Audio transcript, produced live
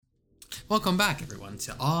Welcome back, everyone,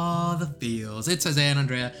 to All the Feels. It's Isaiah and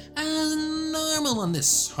Andrea, as normal on this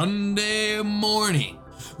Sunday morning,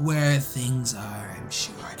 where things are, I'm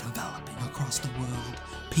sure, developing across the world.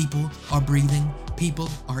 People are breathing, people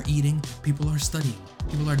are eating, people are studying,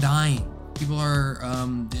 people are dying, people are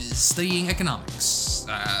studying economics.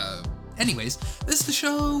 Anyways, this is the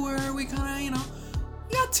show where we kind of,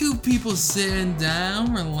 we got two people sitting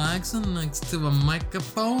down, relaxing next to a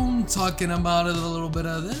microphone, talking about a little bit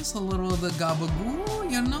of this, a little of the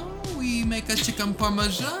gabagool, you know? We make a chicken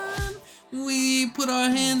parmesan, we put our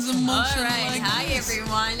hands in motion. Alright, like hi this.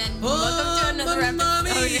 everyone, and welcome to another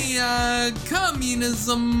episode.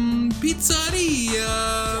 Communism,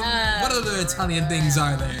 pizzeria. What other Italian things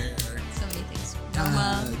are there? So many things.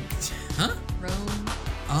 Roma. Rome.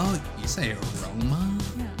 Oh, you say Roma?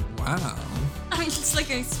 Yeah. Wow. I mean, it's like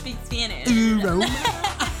I speak Spanish. Roma.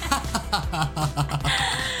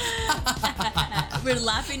 We're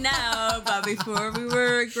laughing now, but before we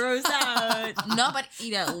were grossed out. No, but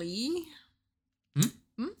Italy.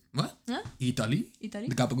 What? Huh? Italy? Italy?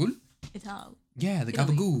 The gabagool? Italy. Yeah, the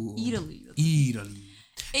Italy. gabagool. Italy.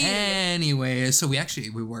 Anyway, so we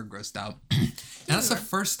were grossed out. And that's the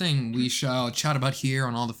first thing we shall chat about here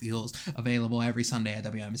on All the Feels, available every Sunday at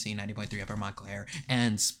WMC 90.3 Upper Montclair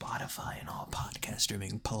and Spotify and all podcast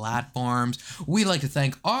streaming platforms. We'd like to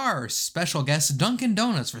thank our special guest, Dunkin'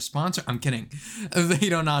 Donuts, for sponsor. I'm kidding. They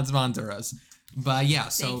do not sponsor us. But yeah,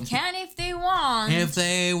 so... They can if they want. If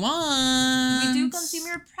they want. We do consume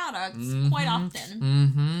your products quite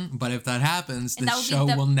often. But if that happens, And this that show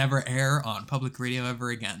would be will never air on public radio ever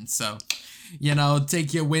again. So, you know,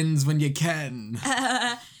 take your wins when you can.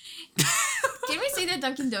 Can we say that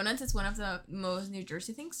Dunkin' Donuts is one of the most New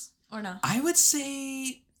Jersey things? Or no? I would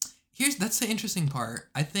say, that's the interesting part.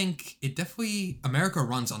 I think it definitely, America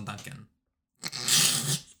runs on Dunkin'.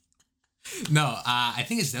 No, I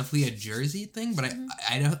think it's definitely a Jersey thing, but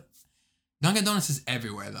I don't. Dunkin' Donuts is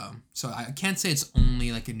everywhere though, so I can't say it's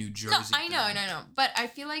only like a New Jersey. No, I know, but I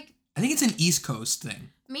feel like I think it's an East Coast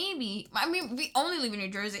thing. maybe. I mean, we only live in New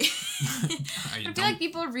Jersey. I feel like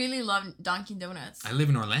people really love Dunkin' Donuts. I live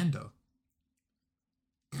in Orlando.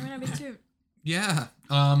 I mean, a bit too. Yeah.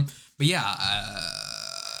 But yeah,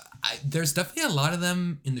 there's definitely a lot of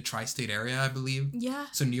them in the tri-state area, I believe. Yeah.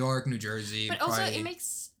 So New York, New Jersey. But also, it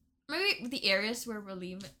makes maybe the areas where we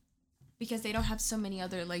live, because they don't have so many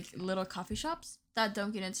other like little coffee shops, that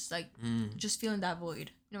Dunkin' is like just filling that void.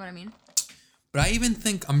 You know what I mean? But I even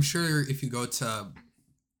think, I'm sure if you go to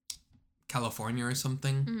California or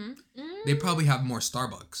something, they probably have more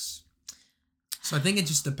Starbucks. So I think it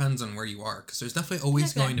just depends on where you are, because there's definitely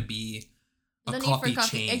always going to be a coffee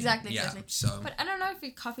chain. Exactly. Yeah, so. But I don't know if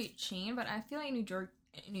it's coffee chain, but I feel like New Jersey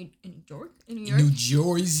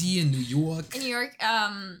and New York,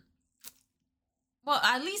 well,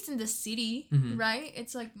 at least in the city, right?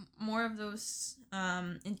 It's like more of those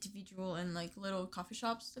individual and like little coffee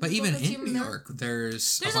shops. But even in New York,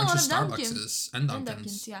 there's a bunch of Starbucks and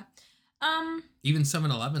Dunkins. Yeah. Even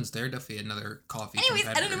 7-Elevens, they're definitely another coffee. Anyways,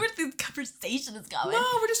 competitor. I don't know where this conversation is going. No,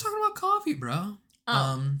 we're just talking about coffee, bro.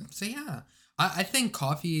 Oh. So yeah, I think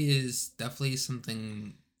coffee is definitely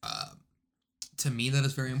something to me that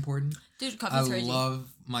is very important. Dude, coffee's crazy. I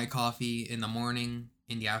love my coffee in the morning,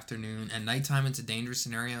 in the afternoon, and nighttime. It's a dangerous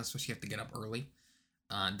scenario, especially if you have to get up early.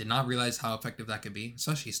 Did not realize how effective that could be,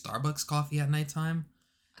 especially Starbucks coffee at nighttime.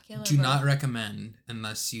 Do not recommend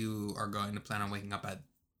unless you are going to plan on waking up at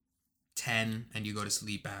 10 and you go to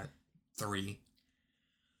sleep at 3.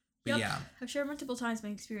 But yeah, I've shared multiple times my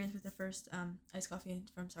experience with the first iced coffee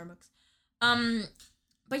from Starbucks.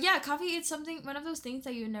 But yeah, coffee is one of those things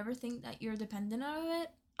that you never think that you're dependent on it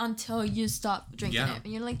until you stop drinking it,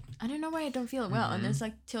 and you're like, I don't know why I don't feel it well, and it's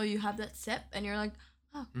like till you have that sip, and you're like,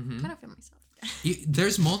 oh, I kind of feel myself.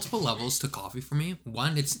 There's multiple levels to coffee for me.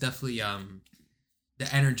 One, it's definitely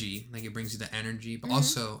the energy, like it brings you the energy, but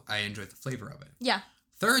also I enjoy the flavor of it. Yeah.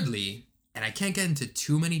 Thirdly, and I can't get into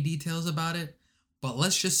too many details about it, but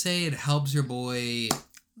let's just say it helps your boy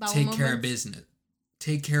take care of business.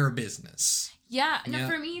 Take care of business. Yeah. No,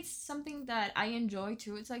 for me, it's something that I enjoy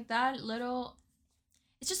too. It's like that little.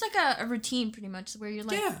 It's just like a routine, pretty much, where you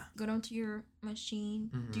like go down to your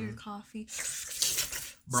machine, do your coffee.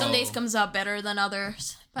 Bro, some days comes out better than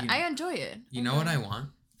others, but I enjoy it. You know what I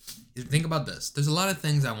want? Think about this. There's a lot of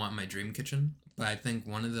things I want in my dream kitchen, but I think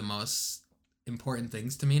one of the most important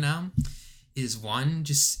things to me now is one,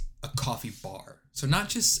 just a coffee bar. So not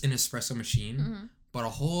just an espresso machine, but a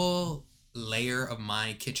whole layer of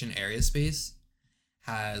my kitchen area space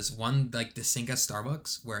has one, like the sink at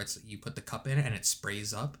Starbucks, where it's you put the cup in it and it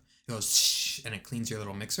sprays up. It goes shh, and it cleans your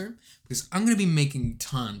little mixer. Because I'm going to be making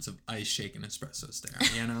tons of ice shake and espressos there,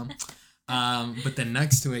 you know? But then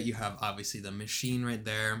next to it, you have obviously the machine right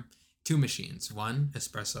there. 2 machines. 1,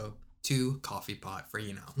 espresso. 2, coffee pot for,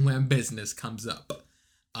 when business comes up.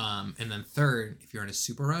 And then 3rd, if you're in a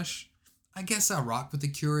super rush, I guess I'll rock with the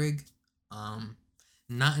Keurig.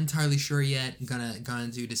 Not entirely sure yet. Gonna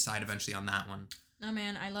decide eventually on that one. Oh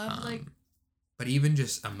man, I love But even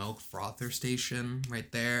just a milk frother station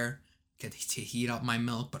right there, get to heat up my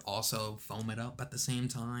milk, but also foam it up at the same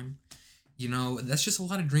time. That's just a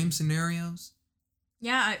lot of dream scenarios.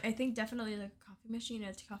 Yeah, I think definitely the coffee machine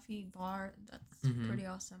and coffee bar. That's pretty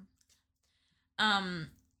awesome.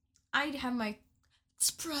 I'd have my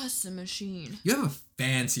espresso machine. You have a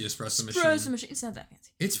fancy espresso machine. Espresso machine. It's not that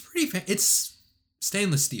fancy. It's pretty it's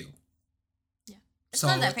stainless steel. Yeah. It's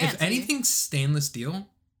not that fancy. If anything's stainless steel,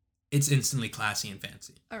 it's instantly classy and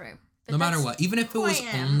fancy. All right. No matter what. Even if it was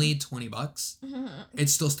only $20,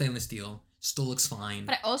 it's still stainless steel. Still looks fine.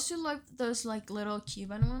 But I also like those little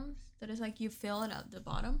Cuban ones that is you fill it at the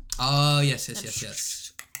bottom. Oh, yes.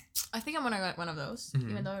 I think I'm gonna get one of those,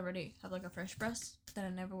 even though I already have a French press that I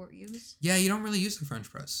never would use. Yeah, you don't really use the French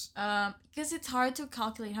press. Because it's hard to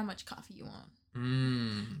calculate how much coffee you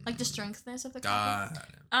want. The strengthness of the coffee.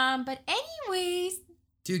 But anyways.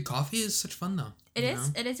 Dude, coffee is such fun though. It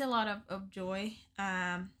is. It is a lot of joy.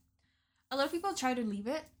 A lot of people try to leave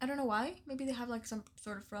it. I don't know why. Maybe they have some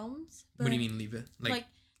sort of problems. What do you mean leave it? Like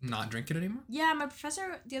not drink it anymore? Yeah, my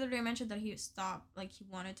professor the other day mentioned that he stopped. He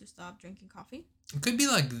wanted to stop drinking coffee. It could be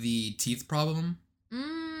the teeth problem.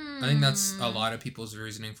 I think that's a lot of people's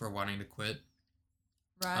reasoning for wanting to quit.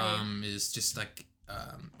 Right. Is just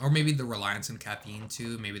or maybe the reliance on caffeine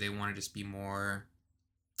too. Maybe they want to just be more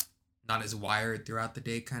not as wired throughout the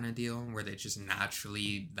day kind of deal, where they just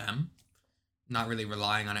naturally them. Not really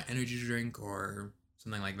relying on an energy drink or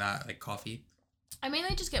something like that, like coffee. I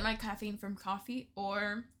mainly just get my caffeine from coffee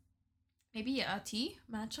or maybe a tea,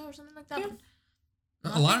 matcha or something like that. Yeah.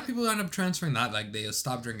 A lot of people end up transferring that, they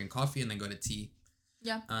stop drinking coffee and then go to tea.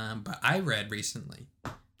 Yeah. But I read recently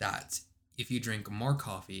that if you drink more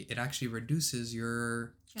coffee, it actually reduces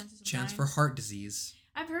your chance for heart disease.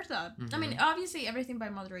 I've heard that. I mean, obviously everything by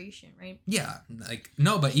moderation, right? Yeah.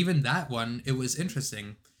 No, but even that one, it was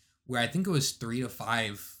interesting. Where I think it was 3 to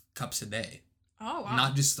 5 cups a day. Oh, wow.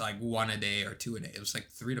 Not just 1 a day or 2 a day. It was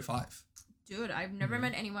 3 to 5. Dude, I've never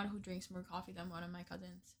met anyone who drinks more coffee than one of my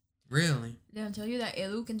cousins. Really? They'll tell you that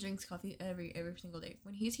Elu can drink coffee every single day.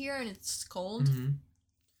 When he's here and it's cold,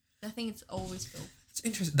 I think it's always filled. It's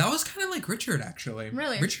interesting. That was kind of like Richard, actually.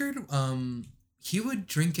 Really? Richard, he would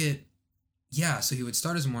drink it. Yeah, so he would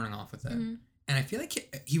start his morning off with it. And I feel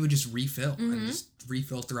like he would just refill and just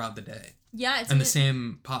refill throughout the day. Yeah, it's in the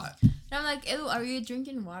same pot. And I'm like, ew, are you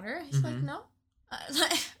drinking water? He's like, no.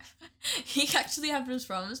 He actually has those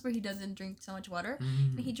problems where he doesn't drink so much water,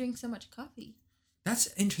 and he drinks so much coffee. That's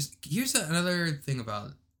interesting. Here's another thing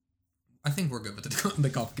about. I think we're good with the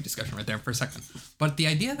coffee discussion right there for a second. But the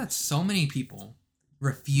idea that so many people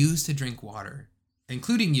refuse to drink water,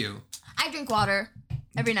 including you. I drink water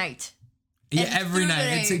every night. Yeah, every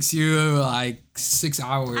night. It takes you 6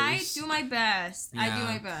 hours. I do my best. Yeah. I do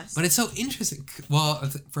my best. But it's so interesting. Well,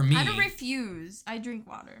 for me. I don't refuse. I drink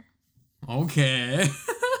water. Okay.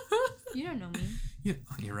 You don't know me.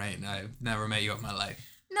 You're right. I've never met you in my life.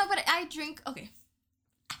 No, but I drink. Okay.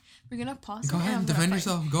 We're going to pause. Go ahead. Defend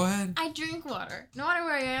yourself. Go ahead. I drink water. No matter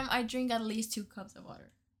where I am, I drink at least 2 cups of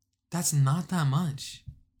water. That's not that much.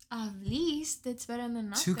 At least. It's better than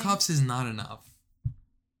nothing. 2 cups is not enough.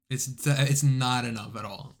 It's not enough at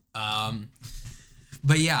all.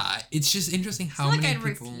 But yeah, it's just interesting how many people.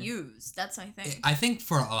 It's not like I refuse. That's my thing. I think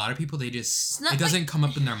for a lot of people, they just it doesn't come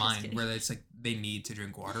up in their mind where it's they need to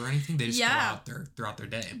drink water or anything. They just go out there throughout their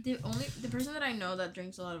day. The person that I know that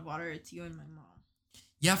drinks a lot of water, it's you and my mom.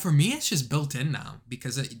 Yeah, for me, it's just built in now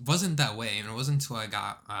because it wasn't that way, and it wasn't until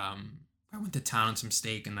I went to town on some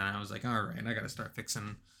steak, and then I was like, all right, I got to start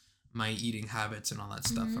fixing my eating habits and all that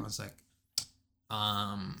stuff. I was like.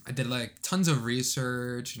 I did tons of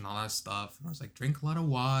research and all that stuff. And I was like, drink a lot of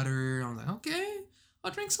water. I was like, okay,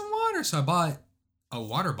 I'll drink some water. So I bought a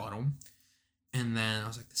water bottle. And then I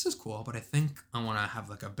was like, this is cool, but I think I want to have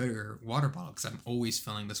a bigger water bottle because I'm always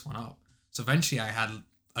filling this one up. So eventually I had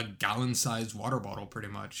a gallon-sized water bottle pretty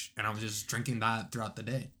much. And I was just drinking that throughout the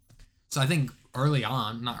day. So I think not early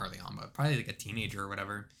on, but probably a teenager or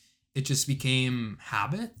whatever, it just became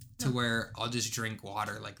habit to where I'll just drink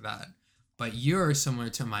water like that. But you're similar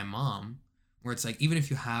to my mom, where it's even if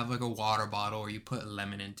you have a water bottle or you put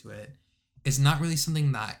lemon into it, it's not really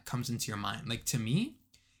something that comes into your mind. To me,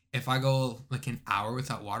 if I go an hour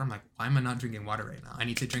without water, I'm like, why am I not drinking water right now? I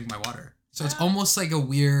need to drink my water. So it's almost a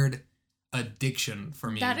weird addiction for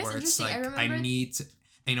me, where it's I need to.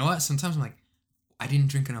 And you know what? Sometimes I'm like, I didn't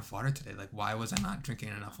drink enough water today. Like, why was I not drinking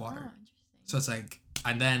enough water? Interesting. So it's like,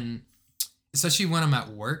 and then, especially when I'm at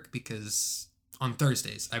work, because on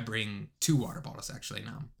Thursdays, I bring 2 water bottles actually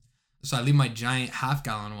now. So I leave my giant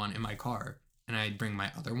half-gallon one in my car, and I bring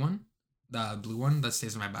my other one, the blue one that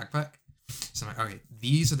stays in my backpack. So I'm like, okay,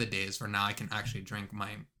 these are the days where now I can actually drink my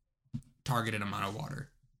targeted amount of water.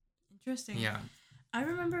 Interesting. Yeah. I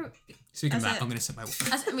remember. Speaking of that, I'm going to sip my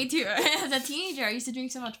water. Me too. As a teenager, I used to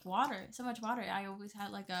drink so much water. I always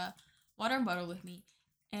had like a water bottle with me.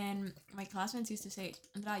 And my classmates used to say,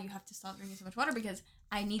 Andrea, you have to stop drinking so much water because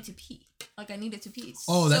I need to pee. Like, I needed to pee.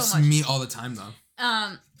 Oh, that's much. me all the time, though.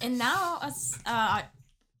 And now, as a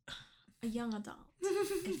young adult,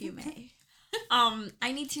 if you may,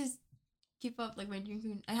 I need to keep up, like, my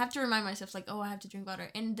drinking. I have to remind myself, like, oh, I have to drink water.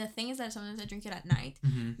 And the thing is that sometimes I drink it at night.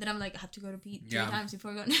 That I'm like, I have to go to pee 3 times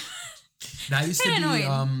before going. That used to be,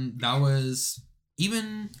 that was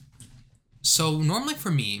even, so normally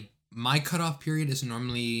for me, my cutoff period is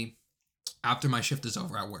normally after my shift is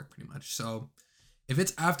over at work, pretty much. So if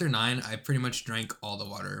it's after 9, I pretty much drank all the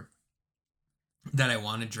water that I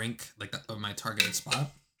want to drink, like my targeted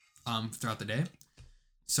spot, throughout the day.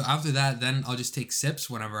 So after that, then I'll just take sips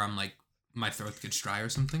whenever I'm like, my throat gets dry or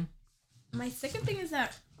something. My second thing is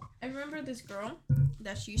that I remember this girl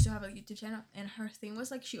that she used to have a YouTube channel, and her thing was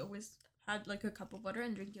like she always had like a cup of water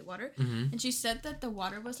and drinking water. And she said that the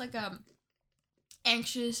water was like a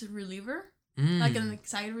anxious reliever, like an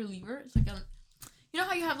anxiety reliever. It's like a, you know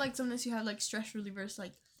how you have like sometimes you have like stress relievers,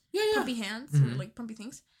 like pumpy hands or like pumpy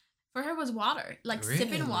things. For her was water, like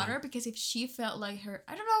sipping water, because if she felt like her,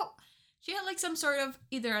 I don't know, she had like some sort of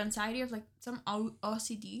either anxiety or like some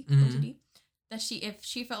OCD, that if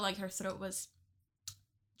she felt like her throat was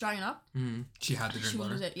drying up, she had to drink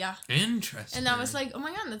water. Lose it, yeah. Interesting. And I was like, oh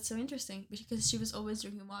my god, that's so interesting, because she was always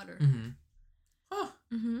drinking water. Huh.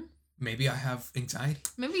 Maybe I have anxiety.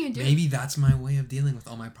 Maybe you do. Maybe that's my way of dealing with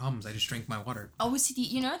all my problems. I just drink my water. OCD.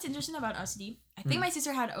 You know what's interesting about OCD? I think my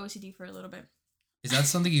sister had OCD for a little bit. Is that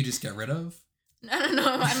something you just get rid of? I don't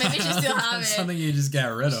know. Maybe she still has it. Something you just get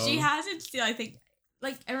rid of. She has it still, I think.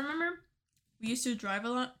 Like, I remember we used to drive a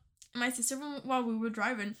lot. My sister, while we were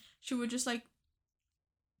driving, she would just like,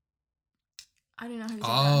 I don't know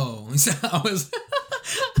how you say that. I was...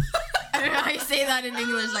 I don't know how you say that in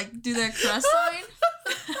English. Like, do the cross sign?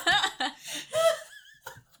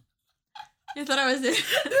 You thought I was doing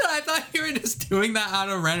I thought you were just doing that out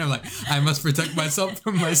of random. Like, I must protect myself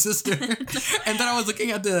from my sister. And then I was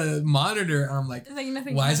looking at the monitor and I'm like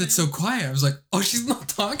why is it so quiet? I was like, oh, she's not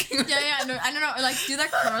talking. Yeah. No, I don't know. Like, do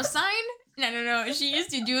that cross sign? No. She used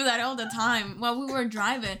to do that all the time while we were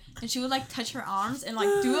driving. And she would like touch her arms and like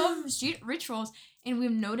do all street rituals. And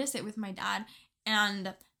we've noticed it with my dad. And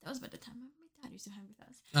that was about the time my dad used to hang with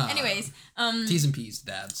us. Anyways. T's and P's,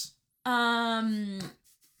 dads.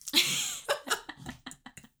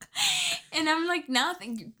 And I'm like, now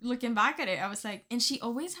looking back at it, I was like, and she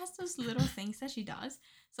always has those little things that she does.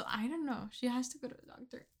 So I don't know. She has to go to the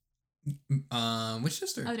doctor. Which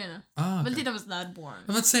sister? Adriana. Oh, okay. Valentina was not born.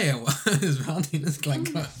 Let's say it was Valentina's like,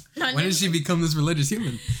 when did she become this religious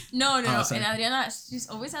human? No. And Adriana, she's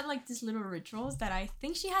always had like these little rituals that I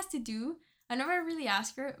think she has to do. I never really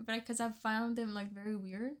asked her, but because I found them like very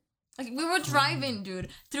weird. Like, we were driving, dude,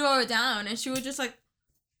 through our town, and she would just like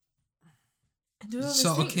do all these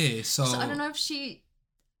things. So I don't know if she.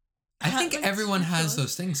 I think like, everyone has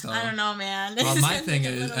those things, though. I don't know, man. Well, my thing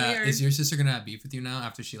is your sister gonna have beef with you now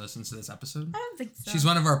after she listens to this episode? I don't think so. She's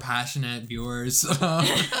one of our passionate viewers.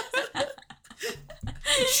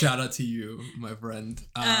 Shout out to you, my friend.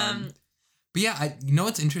 But yeah, you know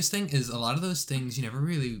what's interesting is a lot of those things you never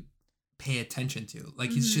really pay attention to.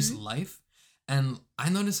 Like, it's just life. And I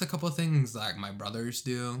noticed a couple of things like my brothers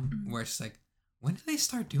do, where it's like, when did they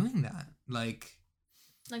start doing that? Like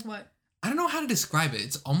what? I don't know how to describe it.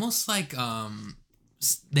 It's almost like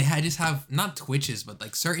they just have not twitches, but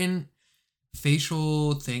like certain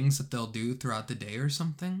facial things that they'll do throughout the day or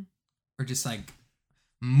something, or just like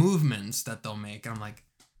movements that they'll make. And I'm like,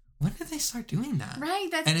 when did they start doing that? Right.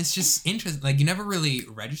 And it's just interesting. Like, you never really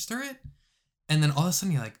register it. And then all of a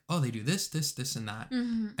sudden you're like, oh, they do this, and that.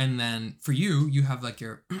 And then for you have like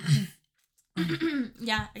your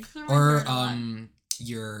yeah,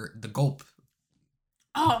 or the gulp.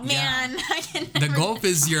 Oh man, yeah. I can never. The gulp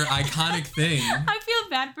is your iconic thing. I feel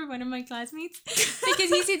bad for one of my classmates because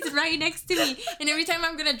he sits right next to me, and every time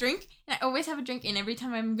I'm gonna drink, and I always have a drink, and every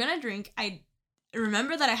time I'm gonna drink, I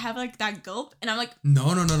remember that I have like that gulp, and I'm like,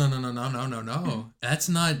 no. That's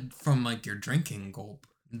not from like your drinking gulp.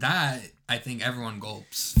 That I think everyone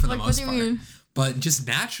gulps for the most part. But just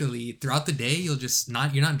naturally throughout the day, you're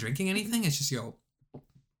not drinking anything. It's just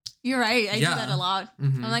You're right. I do that a lot.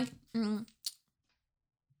 Mm-hmm. I'm like,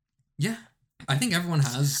 yeah. I think everyone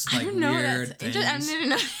has like weird things. I didn't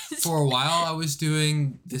know. For a while, I was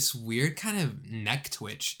doing this weird kind of neck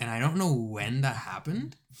twitch, and I don't know when that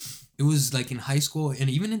happened. It was like in high school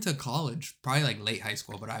and even into college, probably like late high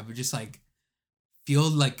school. But I would just like feel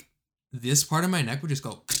like this part of my neck would just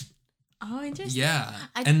go. Oh, interesting. Yeah,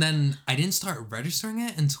 and then I didn't start registering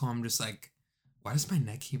it until I'm just like, why does my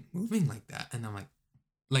neck keep moving like that? And I'm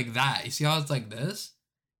like that. You see how it's like this?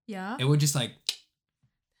 Yeah. It would just like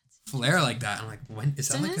flare like that. I'm like, when is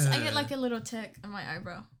that? Sometimes like I get like a little tick on my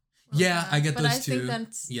eyebrow. Yeah, I get those too. But I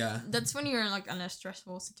think that's when you're like in a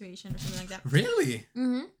stressful situation or something like that. Really?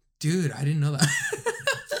 Mm-hmm. Dude, I didn't know that.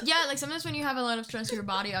 Yeah, like sometimes when you have a lot of stress, your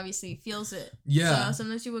body obviously feels it. Yeah. So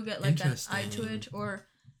sometimes you will get like that eye twitch, or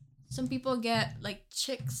some people get like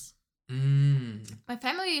chicks. My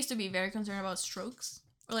family used to be very concerned about strokes,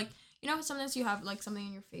 or like, you know, sometimes you have like something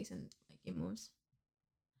in your face and like it moves.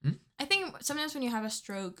 I think sometimes when you have a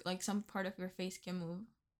stroke, like some part of your face can move.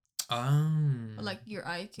 Or like your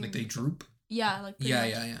eye can. Like they droop. Yeah, like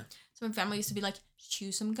yeah. So my family used to be like,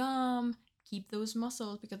 chew some gum, keep those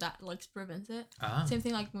muscles, because that like prevents it. Same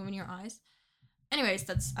thing like moving your eyes. Anyways,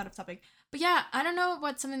 that's out of topic. But yeah, I don't know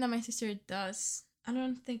what's something that my sister does. I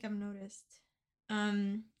don't think I've noticed.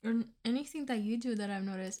 Or anything that you do that I've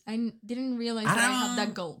noticed. I didn't realize that I have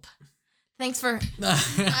that gulp. Thanks for.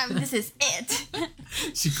 This is it.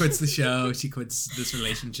 She quits the show. She quits this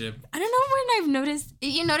relationship. I don't know when I've noticed.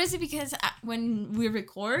 You notice it because when we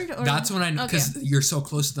record, or that's when I know, because you're so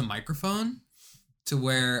close to the microphone, to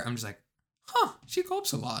where I'm just like, huh, she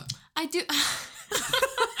gulps a lot. I do.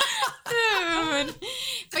 Dude.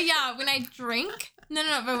 But yeah, when I drink,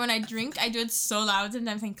 but when I drink, I do it so loud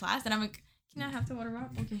sometimes in class that I'm like, can I have the water out?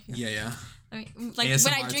 Okay. Yeah. I mean, like ASMR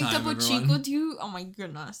when I drink Topo Chico with you, oh my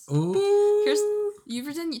goodness. Ooh. You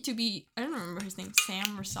pretend to be, I don't remember his name,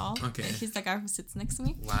 Sam or Saul. Okay. And he's the guy who sits next to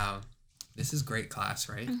me. Wow. This is great class,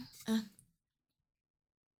 right?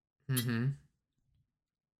 Mm-hmm.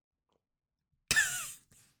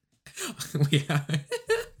 Yeah.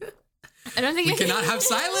 I don't think we cannot have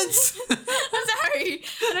silence. I'm sorry.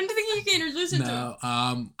 I don't think you can introduce it to. No.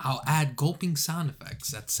 I'll add gulping sound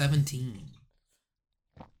effects at 17.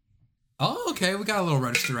 Oh, okay. We got a little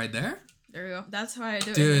register right there. There we go. That's how I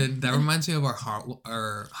do it. Dude, that reminds me of our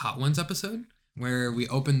Hot Ones episode where we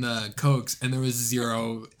opened the Cokes and there was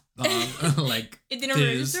zero, like. It didn't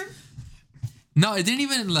register? No, it didn't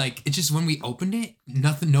even, like, it just, when we opened it,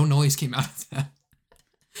 no noise came out of that.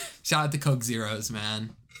 Shout out to Coke Zeros,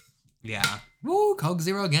 man. Yeah. Woo, Coke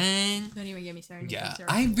Zero gang. Don't even get me started. Yeah,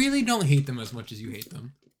 I really don't hate them as much as you hate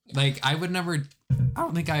them. Yeah. Like, I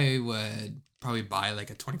don't think I would probably buy, like,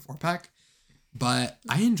 a 24-pack, but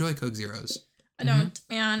I enjoy Coke Zeros. I don't,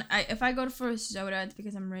 man. If I go for a soda, it's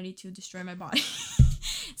because I'm ready to destroy my body.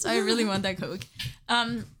 So I really want that Coke.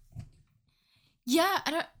 Yeah,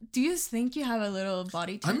 do you think you have a little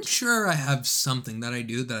body touch? I'm sure I have something that I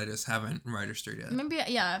do that I just haven't registered yet.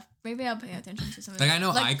 Maybe I'll pay attention to something. Like, I know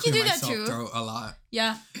I clear myself throat a lot.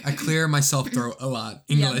 Yeah. I clear myself throat a lot.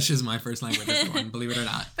 English is my first language, everyone, believe it or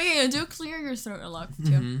not. But yeah, you do clear your throat a lot, too.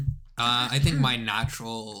 Mm-hmm. I think my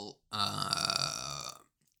natural,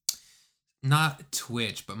 not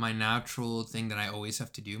twitch, but my natural thing that I always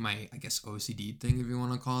have to do, my, I guess, OCD thing, if you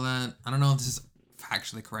want to call that. I don't know if this is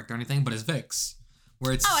factually correct or anything, but it's Vicks.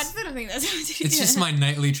 Where it's, I don't think that's OCD. It's just my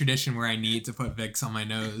nightly tradition where I need to put Vicks on my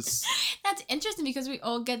nose. That's interesting because we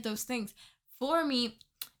all get those things. For me,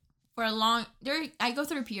 I go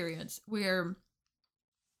through periods where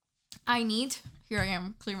I need, here I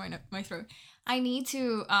am, clear my throat. I need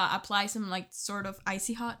to apply some like sort of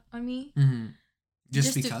icy hot on me. Mm-hmm.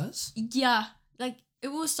 Just because? Yeah. Like it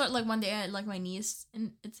will start like one day I like my knees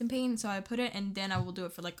and it's in pain. So I put it and then I will do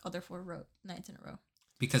it for like other 4 nights in a row.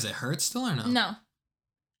 Because it hurts still or no? No.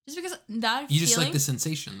 Just because that you feeling, just like the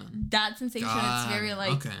sensation then? That sensation, it's very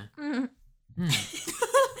like... Okay.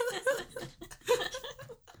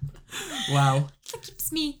 Wow. It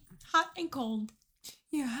keeps me hot and cold.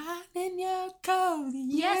 You're hot and you're cold.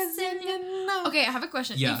 Yes, and you know. Okay, I have a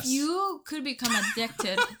question. Yes. If you could become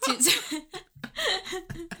addicted to...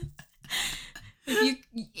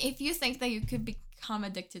 if you think that you could become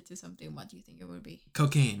addicted to something, what do you think it would be?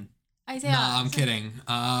 Cocaine. I'm kidding.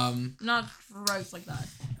 Not drugs like that.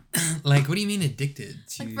 Like, what do you mean addicted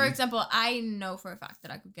to? Like, for example, I know for a fact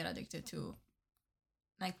that I could get addicted to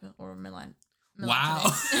NyQuil or melatonin. Wow.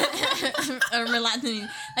 Or melatonin.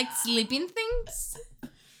 Like, sleeping things.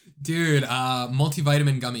 Dude,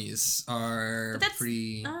 multivitamin gummies are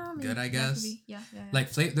pretty good, I guess. Yeah.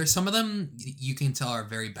 Like, there's some of them you can tell are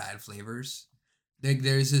very bad flavors.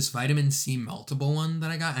 There's this vitamin C meltable one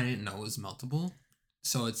that I got. I didn't know it was meltable.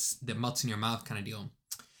 So it melts in your mouth kind of deal.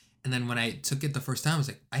 And then when I took it the first time, I was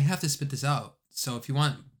like, I have to spit this out. So if you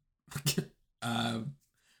want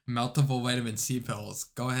meltable vitamin C pills,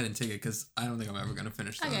 go ahead and take it because I don't think I'm ever going to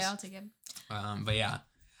finish those. Okay, I'll take it. But yeah,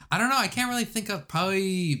 I don't know. I can't really think of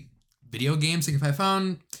probably video games. Like if I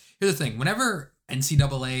found, here's the thing, whenever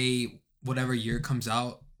NCAA, whatever year comes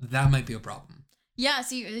out, that might be a problem. Yeah,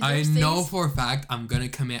 see, I know for a fact I'm going to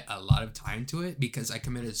commit a lot of time to it because I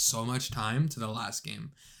committed so much time to the last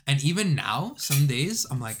game. And even now, some days,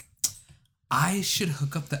 I'm like, I should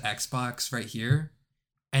hook up the Xbox right here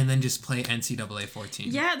and then just play NCAA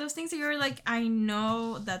 14. Yeah, those things that you're like, I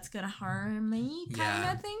know that's going to harm me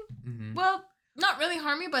kind of thing. Mm-hmm. Well, not really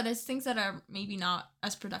harm me, but it's things that are maybe not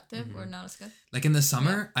as productive or not as good. Like in the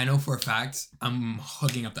summer, I know for a fact I'm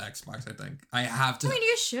hooking up the Xbox, I think. I have to. I mean,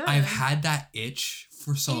 you should. I've had that itch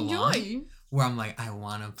for so long where I'm like, I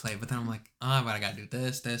want to play. But then I'm like, oh, but I got to do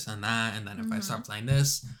this, and that. And then if I start playing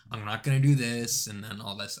this, I'm not going to do this. And then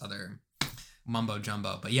all this other mumbo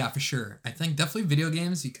jumbo. But yeah, for sure. I think definitely video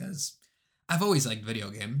games because I've always liked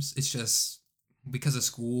video games. It's just because of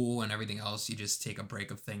school and everything else, you just take a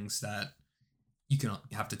break of things that you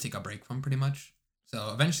have to take a break from pretty much.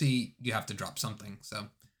 So eventually you have to drop something. So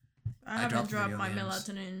I haven't dropped my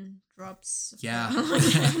melatonin drops. Yeah.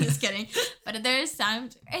 I'm just kidding. But there's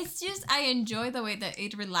times, it's just, I enjoy the way that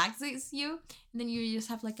it relaxes you. And then you just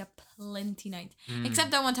have like a plenty night.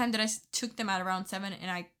 Except that one time that I took them at around 7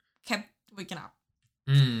 and I kept waking up.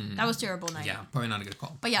 That was terrible night. Yeah, probably not a good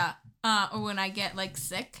call. But yeah, or when I get like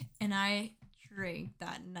sick and I drink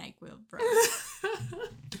that NyQuil, bro.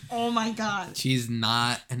 Oh my god. She's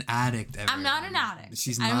not an addict. Everyone. I'm not an addict.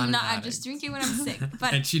 She's not an addict. I just drink it when I'm sick.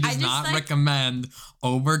 But and she does not like, recommend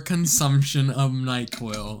overconsumption of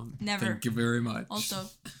NyQuil. Never. Thank you very much. Also,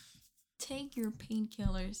 take your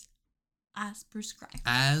painkillers as prescribed.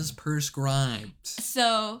 As prescribed.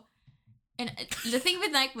 So, and the thing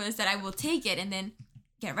with NyQuil is that I will take it and then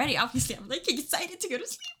get ready. Obviously, I'm like excited to go to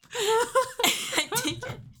sleep. I take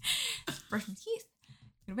it, brush my teeth,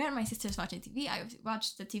 go to bed. My sister's watching TV. I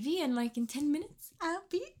watch the TV, and like in 10 minutes, I'll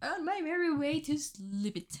be on my merry way to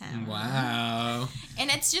sleepy town. Wow.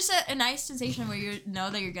 And it's just a nice sensation where you know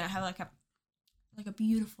that you're gonna have like a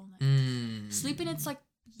beautiful night. Sleeping, it's like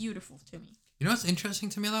beautiful to me. You know what's interesting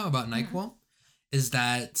to me though about NyQuil is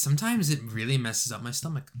that sometimes it really messes up my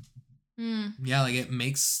stomach. Yeah, like it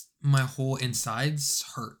makes my whole insides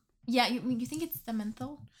hurt. Yeah, you think it's the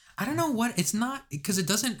menthol? I don't know what, it's not, because it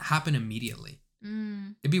doesn't happen immediately.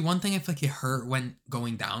 It'd be one thing if like it hurt when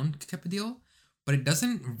going down type of deal, but it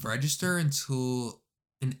doesn't register until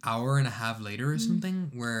an hour and a half later or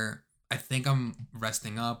something where I think I'm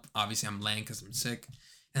resting up. Obviously I'm laying because I'm sick.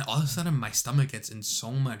 And all of a sudden my stomach gets in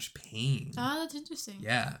so much pain. Oh, that's interesting.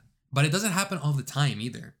 Yeah. But it doesn't happen all the time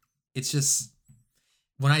either. It's just,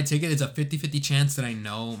 when I take it, it's a 50-50 chance that I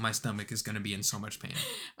know my stomach is going to be in so much pain.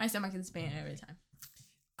 My stomach is in pain every time.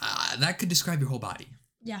 That could describe your whole body.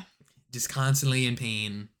 Yeah. Just constantly in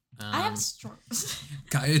pain. I have strokes.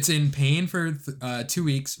 It's in pain for 2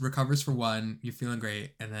 weeks, recovers for 1, you're feeling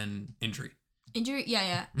great, and then injury. Injury,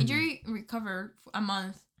 yeah. Injury, recover for a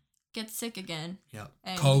month, get sick again. Yeah.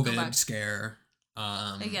 And COVID scare.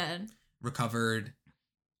 Again. Recovered,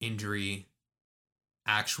 injury,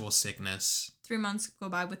 actual sickness. 3 months go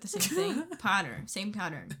by with the same thing. Same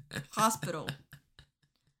pattern. Hospital.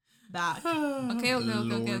 Back.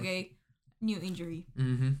 Okay. New injury.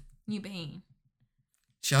 New pain.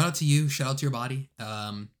 Shout out to you. Shout out to your body.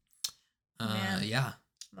 Man, yeah.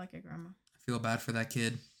 like a grandma. I feel bad for that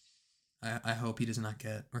kid. I hope he does not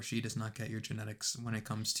get, or she does not get your genetics when it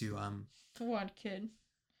comes to What kid?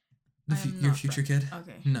 Your future kid.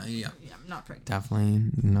 Okay. No, yeah. Yeah, I'm not pregnant.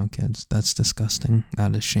 Definitely no kids. That's disgusting.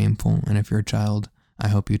 That is shameful. And if you're a child, I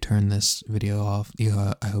hope you turn this video off.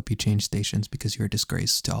 I hope you change stations because you're a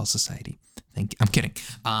disgrace to all society. Thank you. I'm kidding.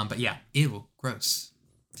 But yeah, ew, gross,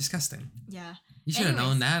 disgusting. Yeah. You should have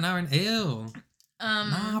known that. Now, ew.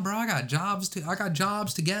 Nah, bro, I got jobs to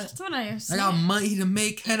get. That's what I I got money to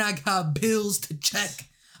make and I got bills to check.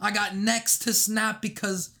 I got necks to snap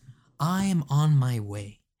because I am on my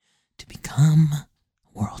way to become a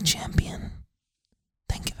world champion.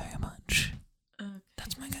 Thank you very much. Okay.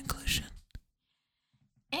 That's my conclusion.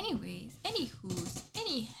 Anyways, anyhows.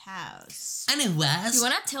 Anyways. You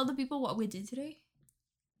want to tell the people what we did today?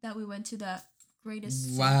 That we went to the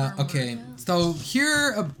greatest. Wow. Okay. So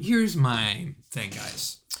here's my thing,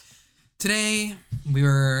 guys. Today we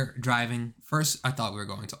were driving. First, I thought we were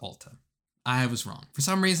going to Ulta. I was wrong. For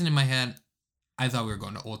some reason in my head, I thought we were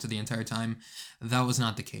going to Ulta the entire time. That was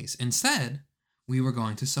not the case. Instead, we were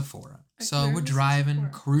going to Sephora. So Okay, we're this is driving,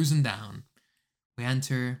 Sephora. cruising down. We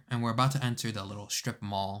enter, and we're about to enter the little strip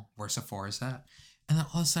mall where Sephora's at. And then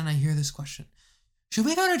all of a sudden I hear this question. Should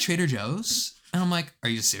we go to Trader Joe's? And I'm like, are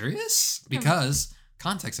you serious? Because,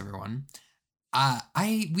 context everyone, I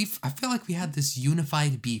feel like we had this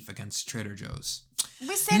unified beef against Trader Joe's.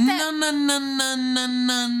 We said that.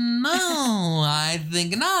 No, I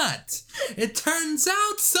think not. It turns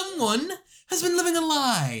out someone has been living a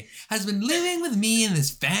lie, has been living with me in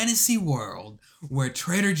this fantasy world where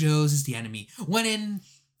Trader Joe's is the enemy, when in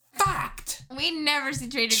fact, We never see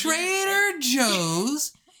Trader Joe's. Trader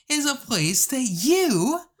Joe's is a place that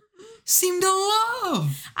you seem to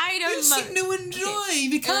love. I don't You love seem to enjoy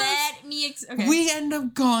because Let me okay. we end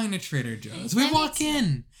up going to Trader Joe's. We Let me walk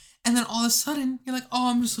in. And then all of a sudden, you're like,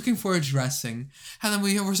 oh, I'm just looking for a dressing. And then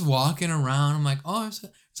we were just walking around. I'm like, oh,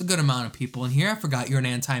 it's a good amount of people in here. I forgot you're an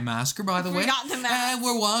anti-masker, by the way. Forgot the mask. And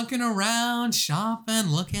we're walking around, shopping,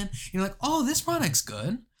 looking. You're like, oh, this product's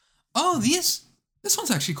good. Oh, this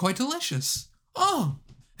one's actually quite delicious. Oh,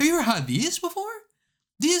 have you ever had these before?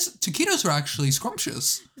 These taquitos are actually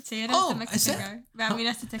scrumptious. Say it as Oh, the I Mexican said- guy. I mean,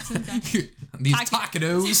 that's the Texan guy. These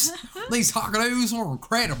tacos. These tacos are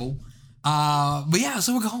incredible. But yeah,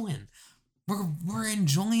 so we're going. We're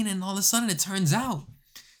enjoying it, and all of a sudden it turns out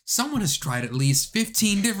someone has tried at least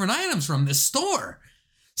 15 different items from this store.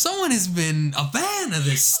 Someone has been a fan of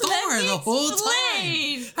this store Let me the whole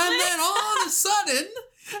explain. time. And then all of a sudden,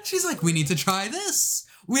 she's like, we need to try this.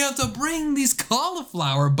 We have to bring these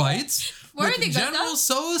cauliflower bites Were with they good, General though?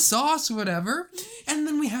 Soy sauce or whatever. And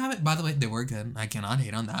then we have it. By the way, they were good. I cannot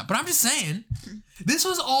hate on that. But I'm just saying, this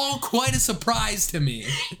was all quite a surprise to me.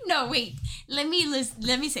 No, wait. Let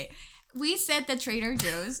me say. We said that Trader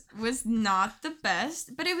Joe's was not the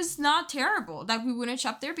best, but it was not terrible. Like, we wouldn't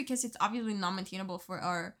shop there because it's obviously not maintainable for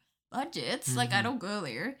our budgets. Like, I don't go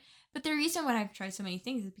there. But the reason why I've tried so many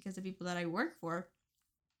things is because the people that I work for,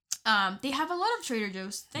 they have a lot of Trader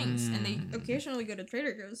Joe's things, and they occasionally go to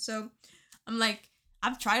Trader Joe's. So I'm like,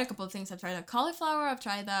 I've tried a couple of things. I've tried that cauliflower. I've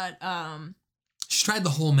tried that. She tried the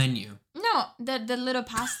whole menu. No, the little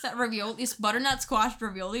pasta ravioli is butternut squash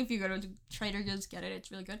ravioli. If you go to Trader Joe's, get it.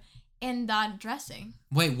 It's really good. And that dressing.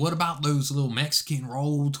 Wait, what about those little Mexican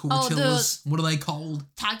roll tortillas? What are they called?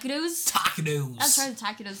 Tacos. Tacos. I've tried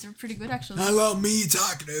the tacos. They're pretty good, actually. I love me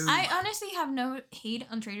tacos. I honestly have no hate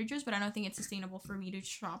on Trader Joe's, but I don't think it's sustainable for me to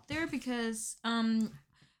shop there because 5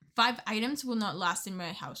 items will not last in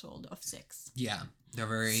my household of 6. Yeah, they're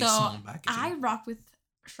very So small packaging. I rock with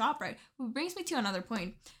ShopRite, which brings me to another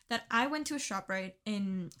point that I went to a ShopRite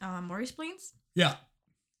in Morris Plains, Yeah.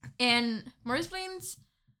 and Morris Plains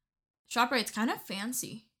ShopRite's kind of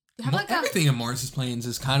fancy. They have Well, like everything in Morris Plains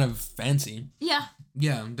is kind of fancy. yeah,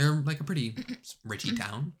 Yeah, they're like a pretty richy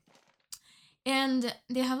town. and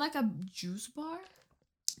they have like a juice bar.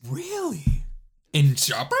 Really? In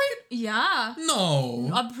ShopRite? Yeah, No.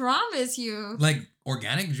 I promise you. Like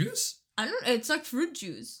organic juice? I don't. It's like fruit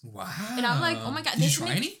juice. Wow. And I'm like, oh my God, Did you this try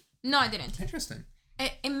makes- any? No, I didn't. Interesting.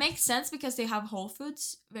 It makes sense because they have Whole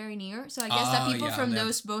Foods very near. So I guess that people yeah, from they have-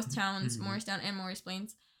 those both towns, Mhm. Morristown and Morris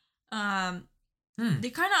Plains, Hmm. they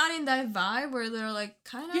kind of are in that vibe where they're like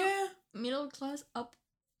kind of Yeah. middle class up.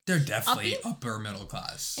 They're definitely Uppy? upper middle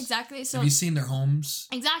class. Exactly. So Have you seen their homes?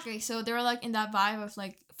 exactly. So they were like in that vibe of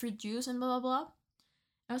like fruit juice and blah blah blah.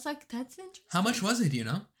 I was like, that's interesting. How much was it, do you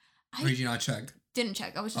know? Or I did you not check? didn't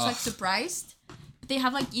check. I was just like Ugh. surprised. They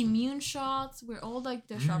have like immune shots where all like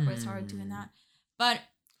the ShopRites are doing that. But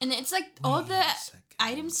and it's like all Wait the a second.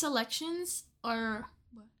 item selections are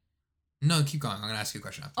No, keep going. I'm going to ask you a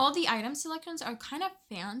question after. all the item selections are kind of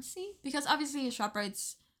fancy because obviously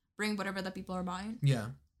ShopRites bring whatever that people are buying. Yeah.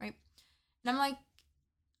 And I'm like,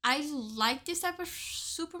 I like this type of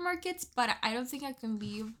supermarkets, but I don't think I can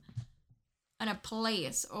live in a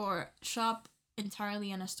place or shop entirely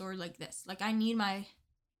in a store like this. Like I need my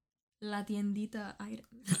La Tiendita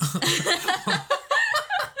items.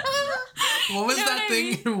 What was You know that what I thing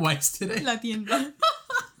mean? in Weiss today? La Tienda.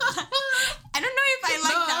 I don't know if I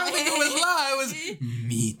like no, that. I don't think it was la. It was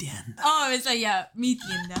mi tienda. Oh, it's like, yeah, mi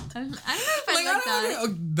tienda. I don't know if I like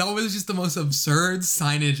that. That was just the most absurd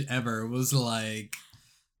signage ever. It was like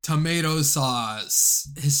tomato sauce,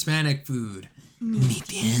 Hispanic food, mi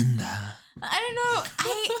tienda. I don't know.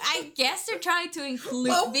 I guess they're trying to include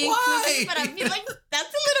But the why? inclusive, but I feel like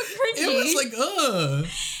that's a little cringy. It was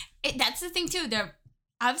like, That's the thing too.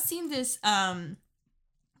 I've seen this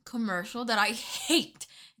commercial that I hate.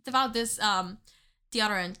 It's about this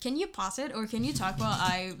deodorant. Can you pause it or can you talk while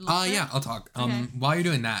I look it? Yeah, I'll talk. Okay. While you're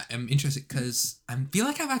doing that, I'm interested because I feel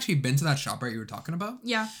like I've actually been to that ShopRite you were talking about.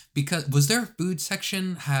 Yeah. Because was their food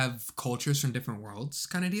section have cultures from different worlds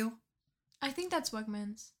kind of deal? I think that's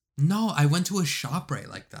Wegmans. No, I went to a ShopRite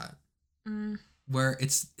like that. Mm. Where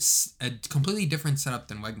it's a completely different setup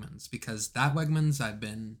than Wegmans, because that Wegmans I've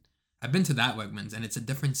been to that Wegmans, and it's a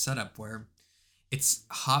different setup where it's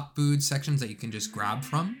hot food sections that you can just grab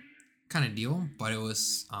from kind of deal, but it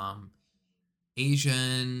was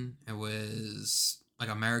Asian, it was like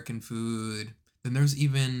American food. Then there's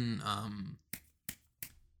even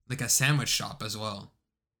like a sandwich shop as well.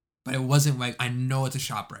 But it wasn't like, I know it's a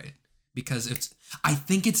ShopRite because I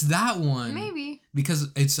think it's that one. Maybe. Because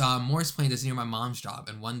it's Morris Plains is near my mom's job,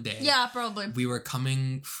 and one day yeah, probably we were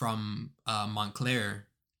coming from Montclair,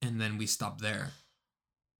 and then we stopped there,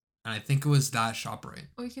 and I think it was that ShopRite.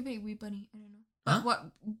 Or it could be Wee Bunny. I don't know. Huh? What?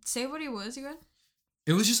 Say what it was again.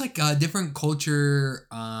 It was just like a different culture,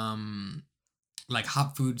 like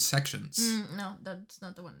hot food sections. No, that's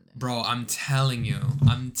not the one. Bro, I'm telling you,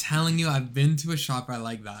 I've been to a ShopRite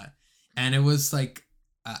like that, and it was like,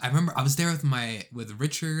 I remember I was there with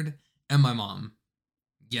Richard and my mom.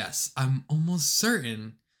 Yes, I'm almost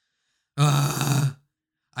certain. I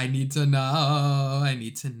need to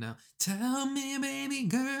know. Tell me, baby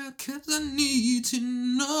girl, 'cause I need to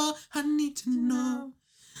know. I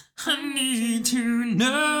need to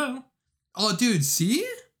know. Oh, dude, see?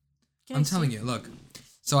 I'm telling you, look.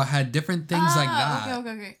 So I had different things like that.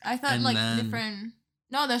 Okay. I thought And like then- different.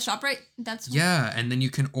 No, the ShopRite. That's Yeah, and then you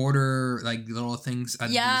can order like little things at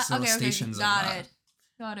these little stations like that.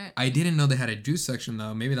 Got it. I didn't know they had a juice section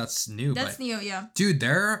though. Maybe that's new. That's but new, yeah. dude,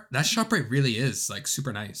 that ShopRite really is like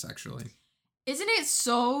super nice, actually. Isn't it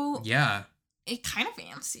so? Yeah, It kind of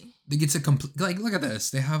fancy. like it's a complete. Like, look at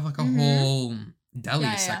this. They have like a Mhm. whole deli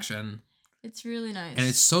Yeah. section, It's really nice. and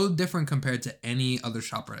it's so different compared to any other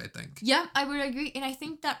ShopRite, I think. Yeah, I would agree, and I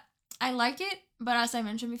think that I like it, but as I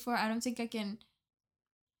mentioned before, I don't think I can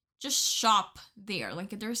just shop there.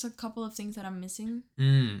 Like, there's a couple of things that I'm missing.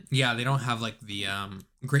 Yeah, they don't have like the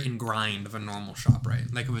grit and grind of a normal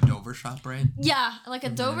ShopRite, like of a Dover ShopRite. Yeah, like a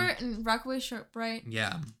Mhm. Dover and Rockaway ShopRite.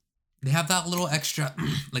 Yeah, they have that little extra.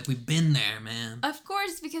 Like, we've been there, man. Of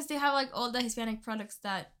course, because they have like all the Hispanic products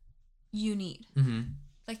that you need. Mm-hmm.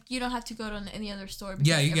 Like, you don't have to go to any other store.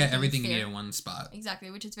 Yeah, because you get is everything you there. need in one spot.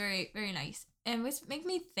 Exactly, which is very, very nice. And which make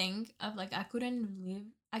me think of like I couldn't live.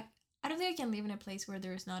 I don't think I can live in a place where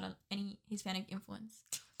there is not any Hispanic influence.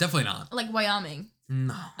 Definitely not. Like Wyoming.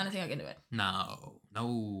 No. I don't think I can do it.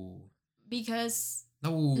 No. Because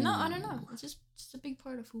No. no, I don't know. It's just a big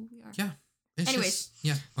part of who we are. Yeah. It's Anyways.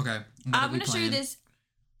 yeah. Okay. What I'm are we gonna show you playing? this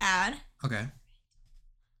ad. Okay.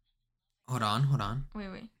 Hold on.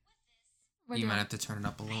 Wait. What You do might I- have to turn it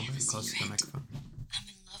up a little bit closer to the microphone. I'm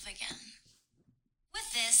in love again. With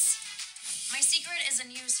this, my secret is a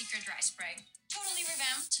new secret dry spray. Totally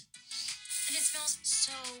revamped. And it smells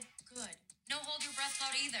so good. No hold your breath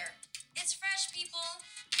cloud either. It's fresh, people.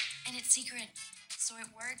 And it's secret, so it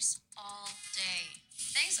works all day.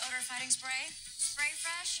 Thanks, odor fighting spray. Spray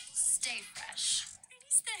fresh, stay fresh.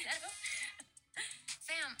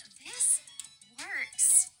 Fam, this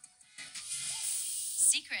works.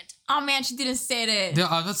 Secret. Oh man, she didn't say it. Yeah,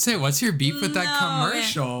 I was about to say, what's your beef with that No, man.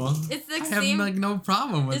 commercial? It's the I have same. like no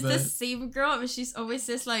problem with It's the it. same girl, but she's always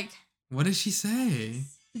says like, What does she say?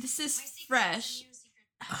 "This is fresh."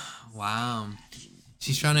 Wow.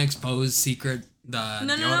 She's trying to expose Secret, the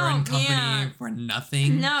No, deodorant company yeah. for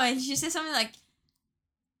nothing. No, and she says something like,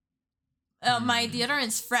 "My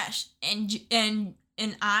deodorant's fresh," and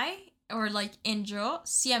I or like en yo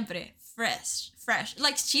siempre fresh.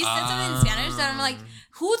 Like she said something in Spanish that I'm like,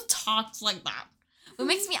 who talks like that? It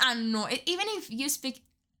makes me annoyed. Even if you speak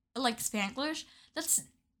like Spanglish, that's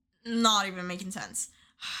not even making sense.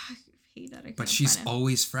 I hate that. I But can't she's find it.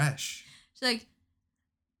 always fresh. She's like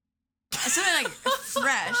something like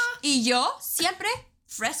fresh. Y yo siempre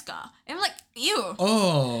fresca. And I'm like, ew.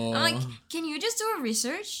 Oh. I'm like, can you just do a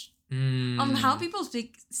research on how people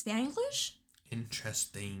speak Spanglish?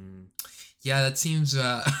 Interesting. Yeah, that seems.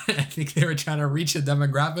 I think they were trying to reach a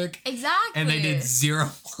demographic, Exactly. and they did zero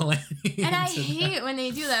planning. And I into hate that. when they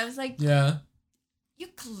do that. I was like, Yeah. you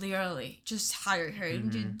clearly just hired her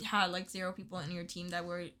and Mm-hmm. you had like 0 people in your team that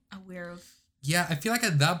were aware of. Yeah, I feel like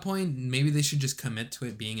at that point, maybe they should just commit to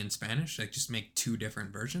it being in Spanish. Like, just make 2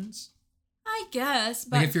 different versions. I guess,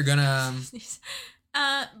 but Like, if you're gonna.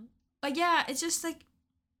 but yeah, it's just like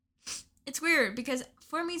it's weird because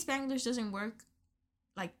for me Spanglish doesn't work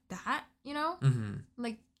like that, you know? Mm-hmm.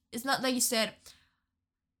 Like it's not like you said,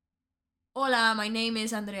 "Hola, my name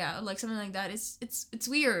is Andrea," or like something like that. It's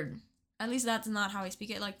weird. At least that's not how I speak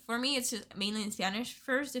it. Like for me, it's just mainly in Spanish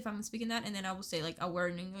first if I'm speaking that, and then I will say like a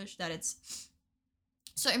word in English that it's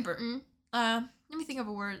so important. Let me think of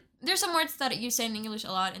a word. There's some words that you say in English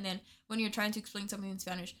a lot, and then when you're trying to explain something in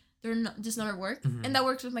Spanish, they're not just never work. Mhm. And that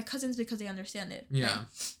works with my cousins because they understand it. Yeah.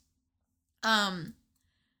 Right?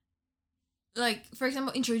 Like, for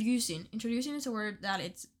example, introducing. Introducing is a word that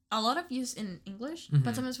it's a lot of use in English, Mhm.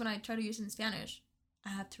 but sometimes when I try to use it in Spanish, I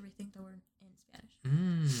have to rethink the word in Spanish.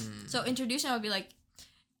 Mm. So introducing, I would be like,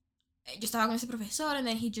 yo estaba con ese profesor, and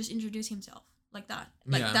then he just introduced himself. Like that.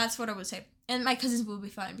 Like, Yeah. that's what I would say. And my cousins will be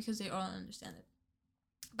fine because they all understand it.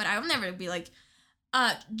 But I will never be like,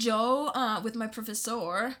 Joe, with my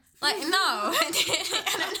professor. Like, no.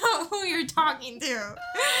 I don't know who you're talking to.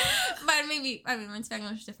 But maybe, I mean, my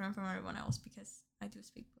Spanish is different from everyone else because I do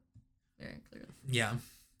speak very clearly. Yeah,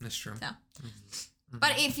 that's true. So. Mhm.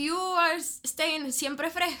 But if you are staying siempre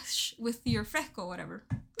fresh with your fresco, whatever.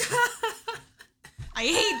 I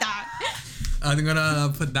hate that. I'm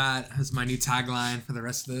gonna put that as my new tagline for the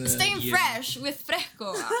rest of the Staying year. fresh with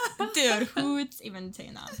fresco. Dude, who's even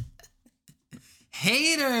saying that?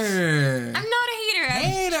 Hater! I'm not a hater.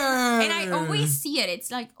 Hater! And I always see it.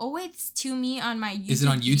 It's like always to me on my YouTube. Is it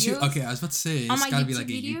on YouTube? videos, Okay, I was about to say, on it's my gotta YouTube be like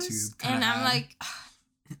a videos, YouTube kind and of I'm ad. like,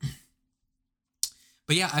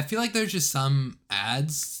 But yeah, I feel like there's just some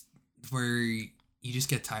ads where you just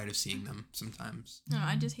get tired of seeing them sometimes. no,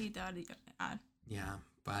 I just hate that ad. Yeah,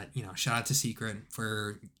 but shout out to Secret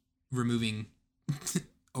for removing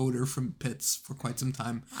odor from pits for quite some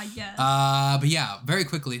time. I guess. But yeah, very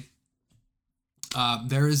quickly,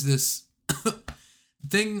 there is this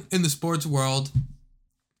thing in the sports world.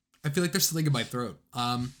 I feel like there's something in my throat.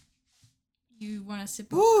 You want to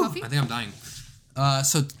sip of Woo, coffee? I think I'm dying.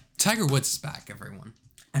 So Tiger Woods is back, everyone.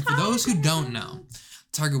 And for those who don't know,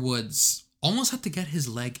 Tiger Woods almost had to get his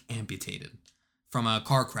leg amputated from a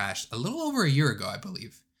car crash a little over a year ago, I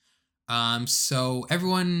believe. So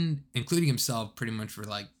everyone, including himself, pretty much were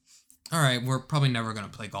like, all right, we're probably never going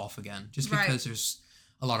to play golf again. Just Right. because there's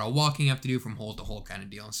a lot of walking you have to do from hole to hole kind of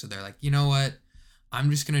deal. So they're like, you know what?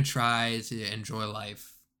 I'm just going to try to enjoy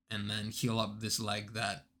life and then heal up this leg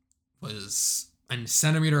that was a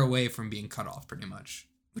centimeter away from being cut off pretty much.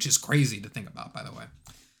 Which is crazy to think about, by the way.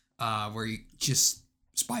 Where you just,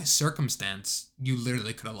 by circumstance, you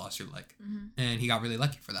literally could have lost your leg. Mm-hmm. And he got really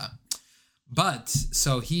lucky for that. But,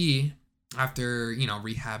 so he, after,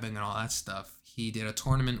 rehabbing and all that stuff, he did a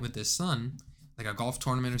tournament with his son, like a golf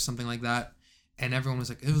tournament or something like that. And everyone was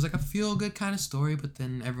like, it was like a feel-good kind of story, but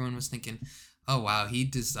then everyone was thinking, oh, wow, he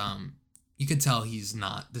just, you could tell he's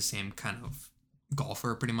not the same kind of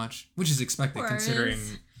golfer, pretty much, which is expected considering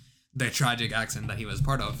the tragic accident that he was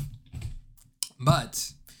part of.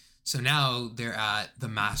 But, so now they're at the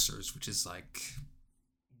Masters, which is like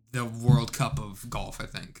the World Cup of golf, I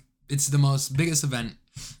think. It's the biggest event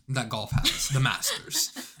that golf has, the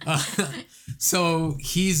Masters. So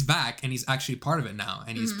he's back and he's actually part of it now.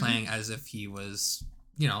 And he's playing as if he was,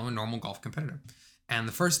 a normal golf competitor. And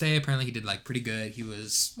the first day, apparently he did like pretty good. He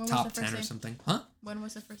was When was top the first 10 or day? something. Huh? When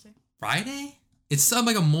was the first day? Friday? It's some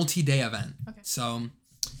like a multi-day event. Okay. So,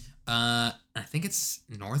 I think it's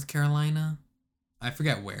North Carolina. I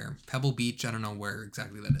forget where. Pebble Beach. I don't know where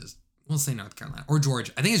exactly that is. We'll say North Carolina or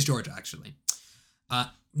Georgia. I think it's Georgia actually.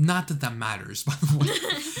 Not that matters, by the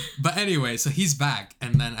way. But anyway, so he's back,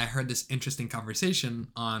 and then I heard this interesting conversation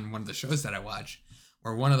on one of the shows that I watch,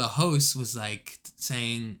 where one of the hosts was like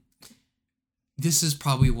saying, "This is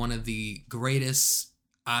probably one of the greatest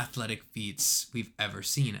athletic feats we've ever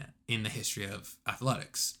seen in the history of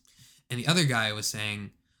athletics," and the other guy was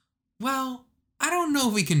saying, "Well, I don't know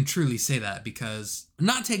if we can truly say that because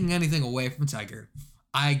not taking anything away from Tiger,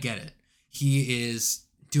 I get it. He is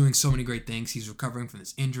doing so many great things. He's recovering from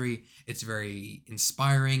this injury. It's very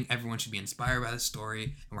inspiring. Everyone should be inspired by this story,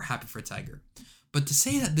 and we're happy for Tiger. But to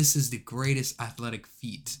say that this is the greatest athletic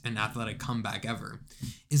feat and athletic comeback ever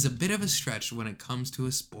is a bit of a stretch when it comes to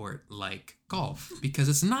a sport like golf, because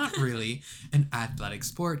it's not really an athletic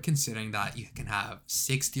sport considering that you can have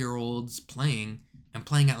 60-year-olds playing and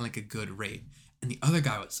playing at like a good rate." And the other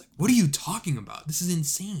guy was like, "What are you talking about? This is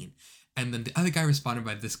insane." And then the other guy responded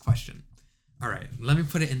by this question. All right, let me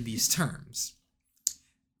put it in these terms.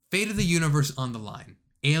 Fate of the universe on the line.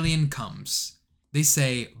 Alien comes. They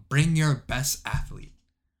say, bring your best athlete.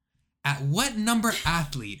 At what number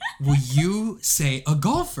athlete will you say a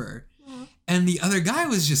golfer? And the other guy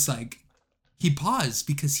was just like, he paused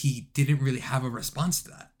because he didn't really have a response to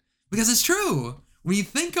that. Because it's true. When you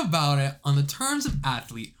think about it on the terms of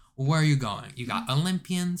athlete, where are you going? You got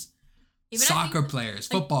Olympians, Even I soccer think,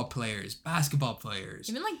 players, like- football players, basketball players.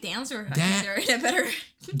 Even like dancer, I Dan- think they're in a better.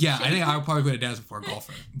 Yeah, I think I would probably put a dance before a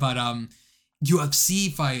golfer. But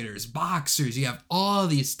UFC fighters, boxers, you have all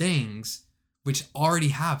these things which already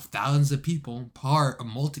have thousands of people, part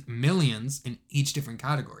of millions in each different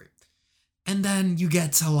category. And then you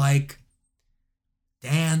get to like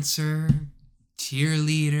dancer,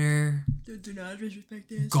 cheerleader, Do not disrespect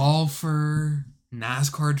this. golfer,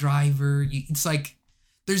 NASCAR driver. It's like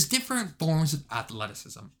there's different forms of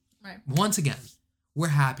athleticism. Right. Once again, we're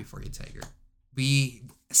happy for you, Tiger. We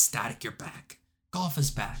ecstatic you're back. Golf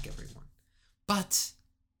is back, everyone. But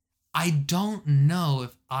I don't know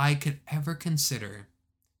if I could ever consider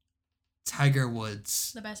Tiger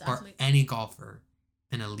Woods The best or athlete. any golfer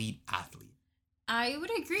an elite athlete. I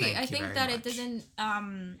would agree. Thank I you think very that it much. doesn't.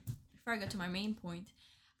 Before I go to my main point,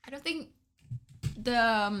 I don't think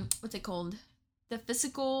the what's it called, the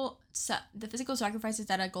physical sacrifices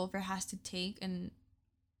that a golfer has to take and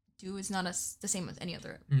do is not the same as any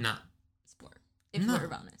other No. sport. If No.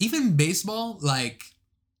 we're honest. Even baseball, like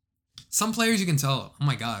some players you can tell, oh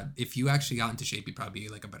my god, if you actually got into shape, you'd probably be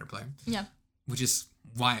like a better player. Yeah. Which is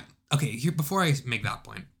why here before I make that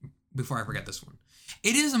point, before I forget this one.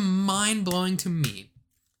 It is mind blowing to me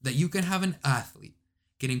that you can have an athlete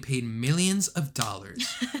getting paid millions of dollars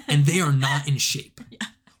and they are not in shape. Yeah.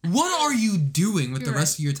 What are you doing with You're the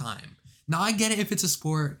rest of your time? Now I get it if it's a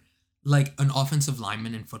sport like an offensive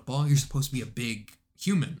lineman in football, you're supposed to be a big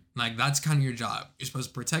human. Like that's kind of your job. You're supposed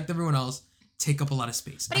to protect everyone else, take up a lot of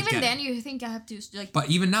space. But I even get then, it. you think I have to like. But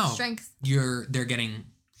even now, strength. they're getting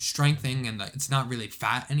strengthening and it's not really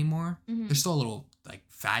fat anymore. Mhm. They're still a little like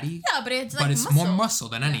fatty. Yeah, but it's like But it's muscle. more muscle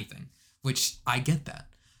than anything, which I get that.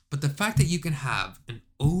 But the fact that you can have an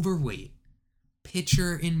overweight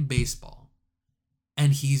pitcher in baseball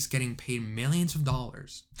and he's getting paid millions of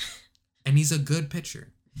dollars and he's a good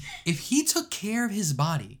pitcher, if he took care of his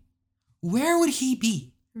body, where would he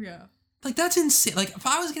be? Yeah. Like, that's insane. Like, if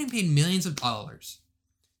I was getting paid millions of dollars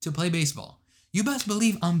to play baseball, you best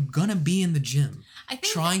believe I'm gonna be in the gym I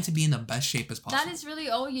think trying to be in the best shape as possible. that is really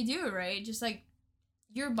all you do, right? Just like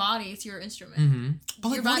your body is your instrument. Mm-hmm. But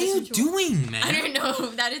like, Your what are body's you control. doing, man? I don't know.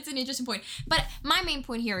 That is an interesting point. But my main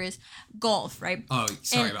point here is golf, right? Oh,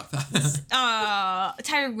 sorry And- about that.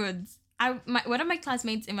 Tiger Woods. One of my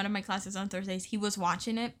classmates in one of my classes on Thursdays, he was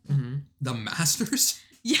watching it. Mm-hmm. The Masters?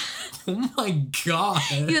 Yeah. Oh my god.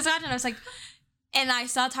 He was watching. I was like, and I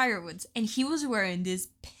saw Tiger Woods, and he was wearing this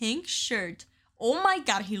pink shirt. Oh my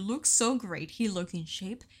god, he looked so great. He looked in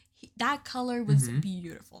shape. That color was Mhm.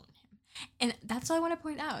 beautiful on him, and that's what I want to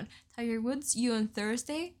point out. Tiger Woods, you on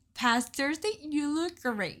Thursday, past Thursday, you look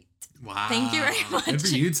great. Wow. Thank you very much. Good for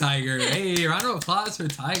you, Tiger. Hey, round of applause for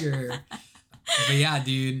Tiger. But yeah,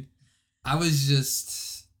 dude, I was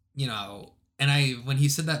just, and when he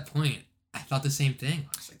said that point, I thought the same thing.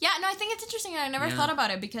 I was like, Yeah, no, I think it's interesting. And I never Yeah. thought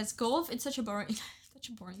about it because golf, it's such a boring,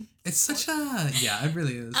 it's such a, yeah, it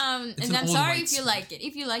really is. It's and an I'm old sorry white if you sport. like it.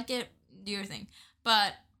 If you like it, do your thing.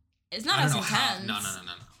 But it's not I as don't know how. intense.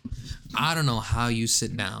 No. I don't know how you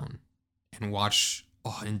sit down and watch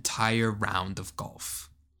an entire round of golf.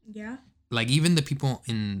 Yeah. Like, even the people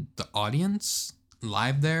in the audience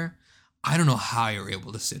live there, I don't know how you're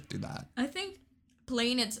able to sit through that. I think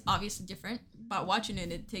playing it's obviously different, but watching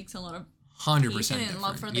it takes a lot of 100% patience and different.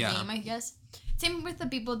 love for the yeah. game, I guess. Same with the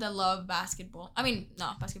people that love basketball. I mean,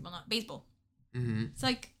 no, basketball, not baseball. Mm-hmm. It's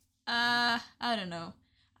like, I don't know.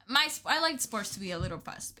 I like sports to be a little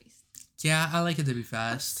fast paced. Yeah, I like it to be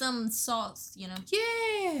fast. Some sauce, you know.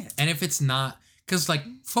 Yeah. And if it's not, because like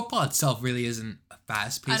football itself really isn't a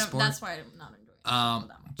fast-paced sport. That's why I'm not enjoying football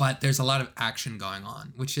that much. But there's a lot of action going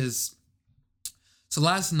on, which is. So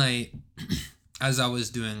last night, as I was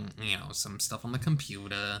doing, some stuff on the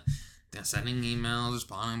computer, sending emails,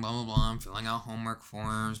 responding, blah blah blah, filling out homework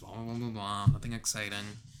forms, blah blah blah blah blah, nothing exciting.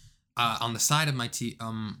 On the side of my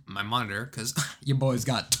my monitor, because your boy's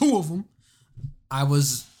got two of them, I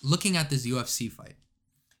was looking at this UFC fight,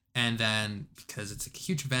 and then because it's a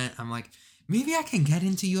huge event, I'm like, maybe I can get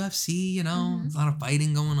into UFC. There's a lot of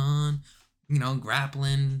fighting going on,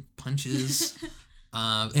 grappling, punches,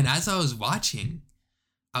 and as I was watching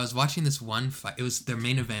this one fight. It was their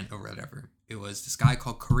main event or whatever. It was this guy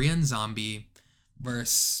called Korean Zombie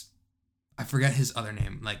versus, I forget his other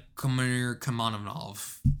name, like Kumar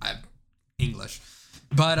Kamanov. English.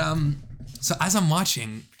 But so as I'm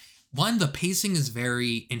watching, the pacing is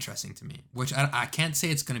very interesting to me, which I can't say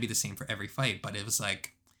it's going to be the same for every fight, but it was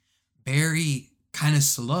like very kind of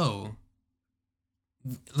slow.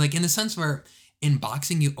 Like in the sense where in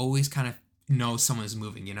boxing, you always kind of know someone's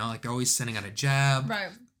moving, like they're always sending out a jab. Right.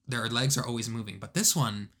 Their legs are always moving. But this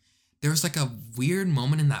one, there was like a weird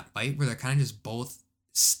moment in that fight where they're kind of just both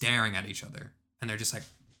staring at each other. And they're just like,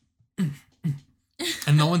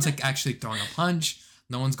 and no one's like actually throwing a punch.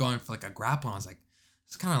 No one's going for like a grapple. I was like,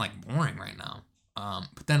 it's kind of like boring right now.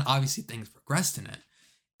 But then obviously things progressed in it.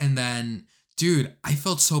 And then, dude, I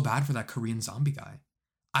felt so bad for that Korean Zombie guy.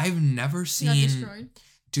 I've never He got seen, destroyed.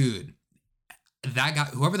 dude, that guy,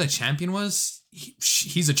 whoever the champion was,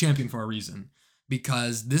 he's a champion for a reason.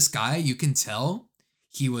 Because this guy, you can tell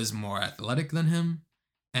he was more athletic than him.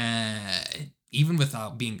 And even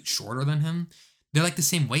without being shorter than him, they're like the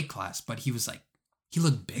same weight class. But he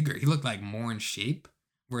looked bigger. He looked like more in shape.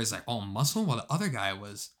 Whereas like all muscle, while the other guy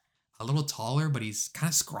was a little taller, but he's kind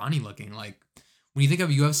of scrawny looking. Like when you think of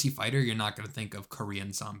a UFC fighter, you're not going to think of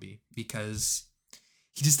Korean Zombie because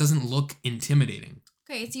he just doesn't look intimidating.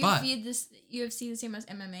 Okay, is UFC the same as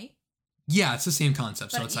MMA? Yeah, it's the same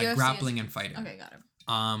concept. But So it's like UFC grappling and fighting. Okay, got it.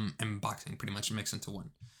 And boxing pretty much mixed into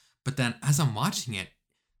one. But then as I'm watching it,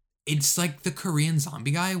 it's like the Korean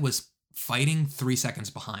Zombie guy was fighting 3 seconds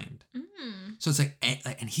behind. So it's like,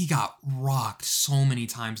 and he got rocked so many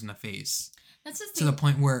times in the face. That's just to the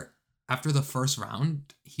point where after the first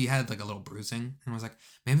round, he had like a little bruising and was like,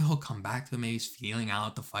 maybe he'll come back to it. Maybe he's feeling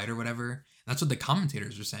out the fight or whatever. That's what the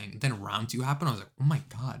commentators were saying. Then round 2 happened. I was like, oh my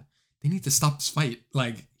God, they need to stop this fight.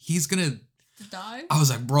 Like he's going to die. I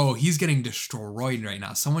was like, bro, he's getting destroyed right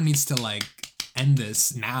now. Someone needs to like end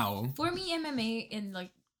this now. For me, MMA and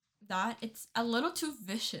like that, it's a little too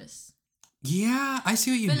vicious. Yeah, I see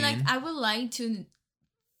what you but mean. Like I would like to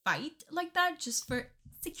fight like that just for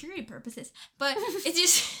security purposes. But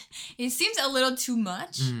it seems a little too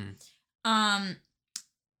much.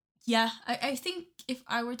 Yeah, I think if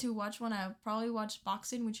I were to watch one, I would probably watch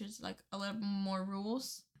boxing, which is like a little more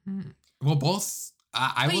rules. Well, both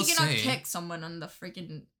I will say. But you cannot kick someone on the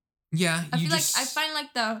freaking. Yeah, I find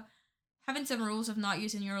like the having some rules of not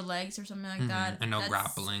using your legs or something like that, and no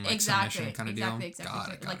grappling, like submission kind of deal.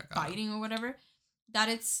 Got it, biting or whatever. That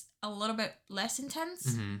it's a little bit less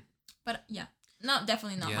intense. But yeah,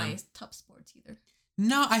 definitely not my top sports either.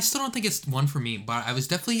 No, I still don't think it's one for me, but I was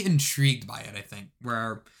definitely intrigued by it.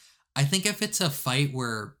 I think if it's a fight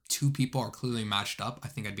where 2 people are clearly matched up, I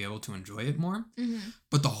think I'd be able to enjoy it more.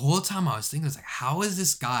 But the whole time I was thinking, like, how is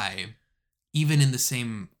this guy even in the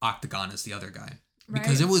same octagon as the other guy?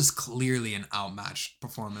 Because it was clearly an outmatched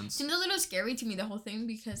performance. Seems a little scary to me, the whole thing,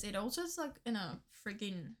 because it also is like in a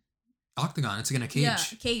freaking octagon. It's like in a cage. Yeah,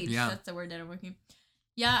 cage. Yeah. That's the word that I'm working.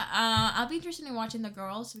 Yeah, I'll be interested in watching the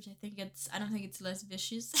girls, which I don't think it's less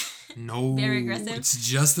vicious. No. Very aggressive. It's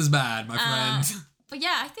just as bad, my friend. But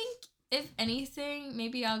yeah, I think if anything,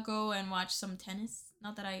 maybe I'll go and watch some tennis.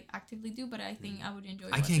 Not that I actively do, but I think I would enjoy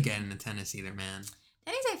I can't get into tennis either, man.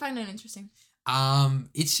 Tennis, I find it interesting.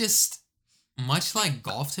 It's just much like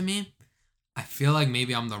golf to me. I feel like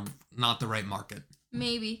maybe I'm not the right market.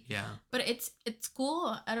 Maybe. Yeah. But it's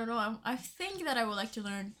cool. I don't know. I think that I would like to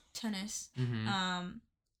learn tennis.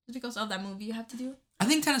 Just because of that movie you have to do. I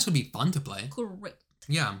think tennis would be fun to play. Great.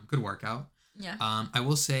 Yeah, good workout. Yeah. I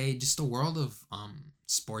will say just the world of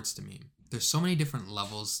sports to me. There's so many different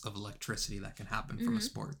levels of electricity that can happen from a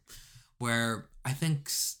sport. Where I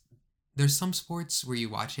think there's some sports where you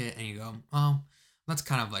watch it and you go, oh, that's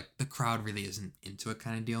kind of like the crowd really isn't into it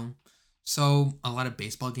kind of deal. So a lot of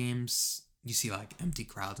baseball games, you see like empty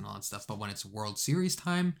crowds and all that stuff. But when it's World Series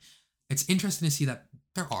time, it's interesting to see that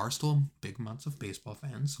there are still big amounts of baseball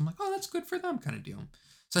fans. So I'm like, oh, that's good for them kind of deal.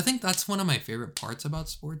 So I think that's one of my favorite parts about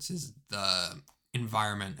sports is the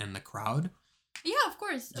environment and the crowd. Yeah, of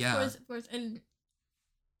course. Of course. And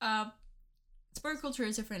sport culture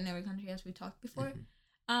is different in every country, as we talked before.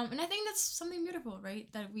 And I think that's something beautiful, right?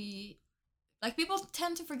 That we... Like, people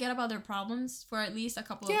tend to forget about their problems for at least a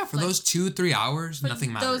couple of... Yeah, for those 2-3 hours,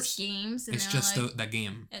 nothing matters. Those games. It's just like, that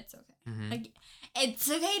game. It's okay. Like, it's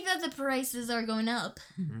okay that the prices are going up,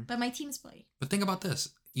 but my teams play. But think about this.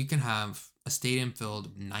 You can have a stadium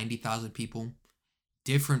filled with 90,000 people,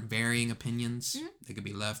 different varying opinions. They could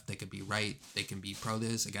be left, they could be right, they can be pro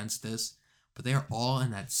this, against this. But they are all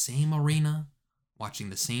in that same arena,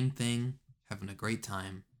 watching the same thing, having a great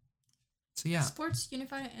time. So yeah. Sports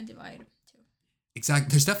unify and divide. Exactly.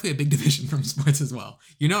 There's definitely a big division from sports as well.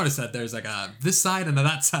 You notice that there's like this side and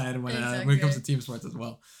that side when it comes to team sports as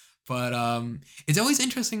well. But it's always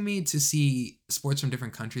interesting to me to see sports from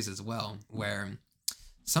different countries as well, where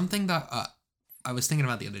something that I was thinking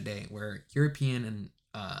about the other day, where European and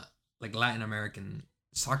like Latin American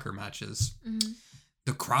soccer matches,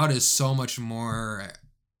 the crowd is so much more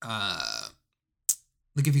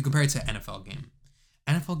like if you compare it to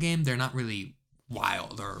NFL game, they're not really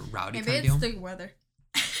wild or rowdy Maybe kind of deal. Maybe it's the weather.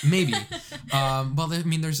 Maybe. Well, I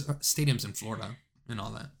mean, there's stadiums in Florida and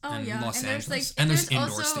all that. Oh, and yeah. Los Angeles. There's and there's indoor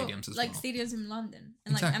also, stadiums as like well. stadiums in London.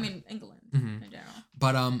 And exactly. England in general.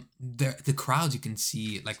 But the crowds you can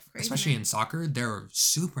see, like, crazy, especially in soccer, they're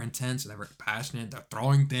super intense. They're very passionate. They're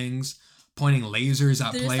throwing things, pointing lasers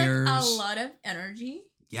at players. There's like a lot of energy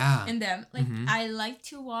in them. Like, I like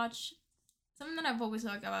to watch... Something that I've always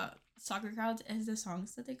liked about soccer crowds is the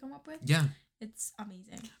songs that they come up with. Yeah. It's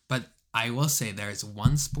amazing. But I will say there's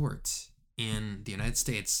one sport in the United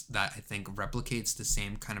States that I think replicates the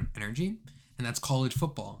same kind of energy, and that's college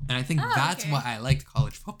football. And I think that's why I liked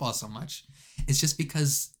college football so much. It's just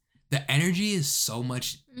because the energy is so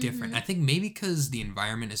much different. I think maybe because the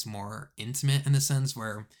environment is more intimate in the sense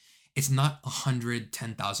where it's not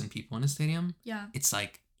 110,000 people in a stadium. Yeah. It's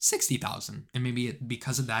like 60,000. And maybe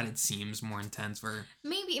because of that, it seems more intense where...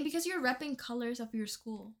 Maybe because you're repping colors of your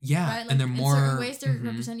school. Yeah. Right? Like, and they're more... in certain ways, they're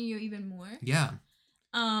representing you even more. Yeah.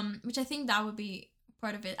 Which I think that would be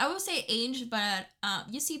part of it. I would say age, but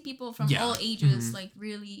you see people from all ages like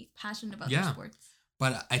really passionate about their sports.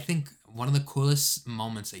 But I think one of the coolest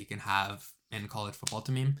moments that you can have in college football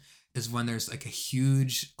to me is when there's like a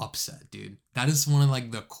huge upset, dude. That is one of like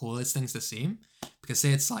the coolest things to see. Because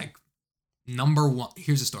say it's like number one.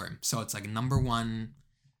 Here's a story. So it's like number one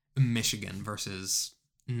Michigan versus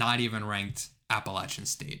not even ranked Appalachian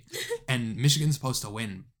State. And Michigan's supposed to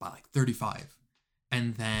win by like 35.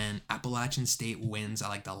 And then Appalachian State wins at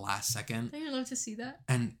like the last second. I'd love to see that.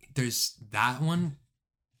 And there's that one.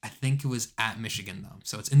 I think it was at Michigan though.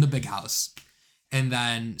 So it's in the big house. And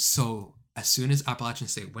then so as soon as Appalachian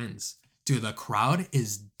State wins, dude, the crowd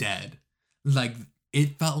is dead. Like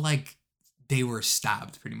it felt like they were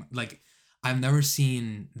stabbed pretty much. Like I've never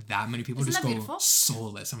seen that many people just go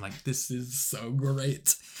soulless. I'm like, this is so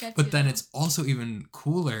great. But then it's also even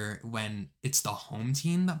cooler when it's the home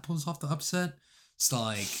team that pulls off the upset. So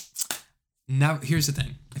like, now here's the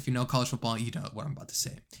thing. If you know college football, you know what I'm about to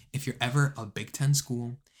say. If you're ever a Big Ten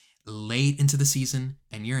school late into the season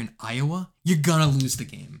and you're in Iowa, you're gonna lose the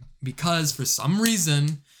game. Because for some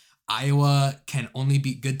reason, Iowa can only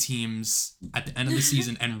beat good teams at the end of the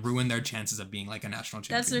season and ruin their chances of being like a national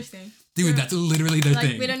champion. That's their thing. Dude, that's literally their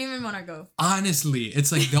thing. We don't even want to go. Honestly,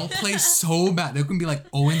 it's like they'll play so bad. They can be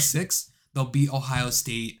like 0-6. They'll beat Ohio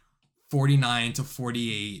State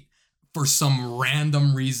 49-48 for some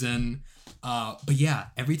random reason. But yeah,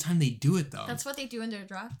 every time they do it though. That's what they do in their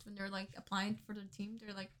draft when they're like applying for their team.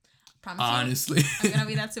 They're like, honestly, I'm gonna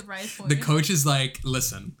be that surprise for the you. coach is like,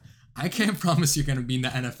 listen, I can't promise you're gonna be in the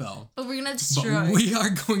NFL, but we're gonna destroy. But we are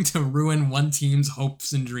going to ruin one team's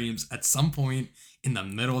hopes and dreams at some point in the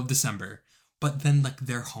middle of December. But then like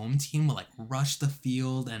their home team will like rush the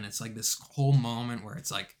field, and it's like this whole moment where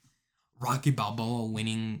it's like Rocky Balboa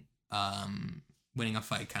winning a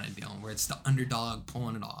fight kind of deal, where it's the underdog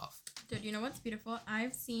pulling it off. Dude, you know what's beautiful?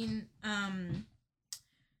 I've seen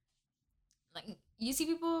like you see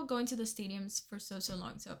people going to the stadiums for so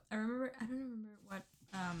long. So I don't remember what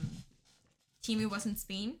team it was in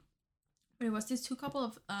Spain, but it was this two couple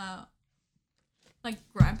of like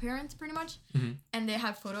grandparents pretty much, and they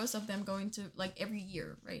have photos of them going to like every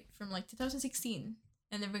year, right, from like 2016,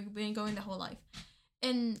 and they've been going the whole life,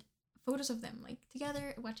 and photos of them like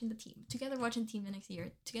together watching the team the next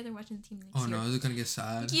year, together watching the team the next year. Oh no, is it gonna get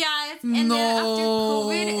sad? Yeah, and then after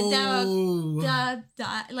COVID,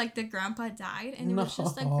 the grandpa died, and it was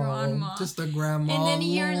just a grandma. Just a grandma. And then a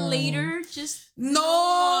year later, just no.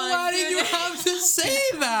 Why did you have to say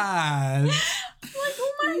that? Like,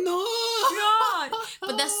 oh my god!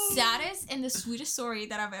 But the saddest and the sweetest story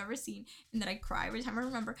that I've ever seen, and that I cry every time I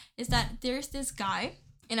remember, is that there's this guy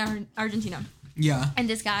in Argentina. Yeah. And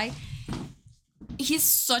this guy, he's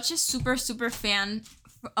such a super fan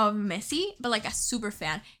of Messi, but like a super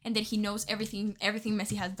fan, and that he knows everything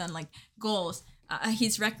Messi has done, like goals,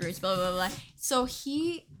 his records, blah blah blah. So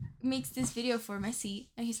he makes this video for Messi,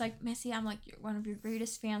 and he's like, Messi, I'm like one of your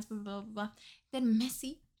greatest fans, blah blah blah blah. Then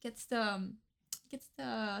Messi gets the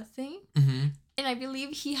thing, and I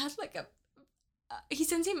believe he has like he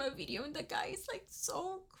sends him a video, and the guy is like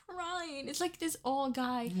so crying. It's like this old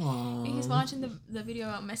guy. Aww. And he's watching the video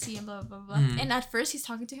about Messi and blah blah blah. And at first he's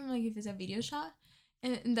talking to him like if it's a video shot,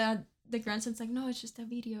 and the grandson's like, no, it's just a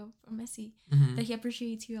video from Messi that he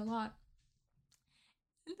appreciates you a lot.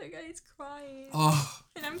 And the guy is crying. Oh.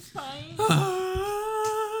 And I'm crying.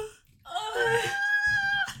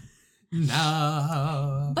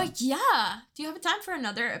 No. But yeah, do you have time for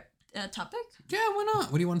another topic? Yeah, why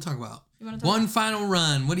not? What do you want to talk about? One final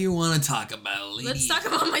run. What do you want to talk about, lady? Let's talk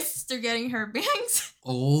about my sister getting her bangs.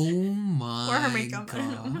 Oh my or her makeup. God. I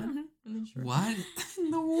don't know. I'm not sure. What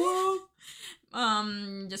in the world?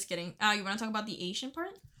 Just kidding. You want to talk about the Asian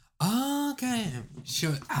part? Okay.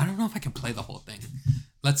 Sure. I don't know if I can play the whole thing.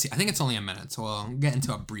 Let's see. I think it's only a minute, so we'll get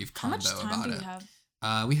into a brief convo about it. How much time do we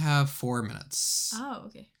have? We have 4 minutes. Oh,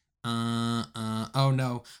 okay. Oh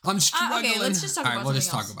no. I'm struggling. Okay, let's just talk about it. All right, we'll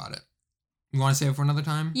just talk about it. You want to save it for another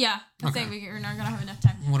time? Yeah. I think we're not going to have enough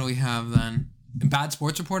time. What do we have then? Bad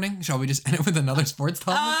sports reporting? Shall we just end it with another sports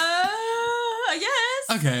topic? Yes.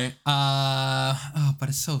 Okay. But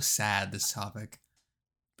it's so sad, this topic.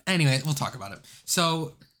 Anyway, we'll talk about it.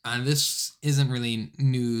 So, this isn't really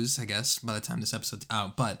news, I guess, by the time this episode's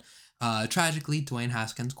out. But tragically, Dwayne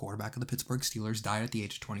Haskins, quarterback of the Pittsburgh Steelers, died at the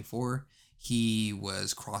age of 24. He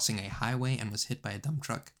was crossing a highway and was hit by a dump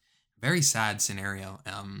truck. Very sad scenario.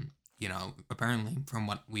 Apparently, from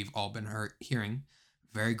what we've all been hearing,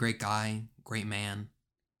 very great guy, great man.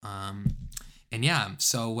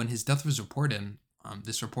 So when his death was reported,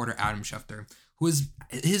 this reporter, Adam Schefter,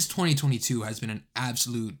 his 2022 has been an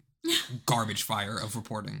absolute garbage fire of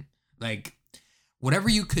reporting. Like, whatever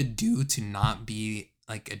you could do to not be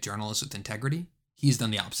like a journalist with integrity, he's done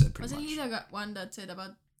the opposite pretty much. Wasn't he the one that said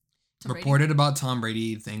about Tom Brady? About Tom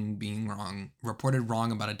Brady thing being wrong, reported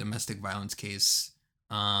wrong about a domestic violence case,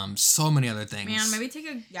 so many other things. Man, maybe take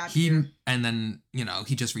a gap year. And then,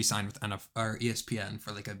 he just re-signed with ESPN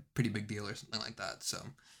for like a pretty big deal or something like that. So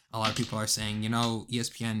a lot of people are saying,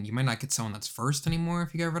 ESPN, you might not get someone that's first anymore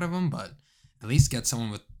if you get rid of them, but at least get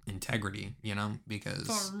someone with integrity,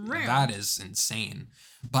 because that is insane.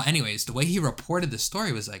 But anyways, the way he reported the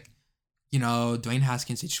story was like, Dwayne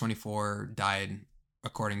Haskins, age 24, died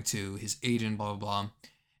according to his agent, blah, blah,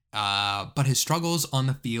 blah. But his struggles on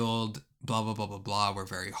the field, blah, blah, blah, blah, blah, were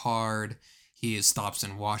very hard. His stops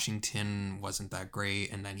in Washington wasn't that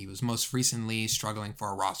great. And then he was most recently struggling for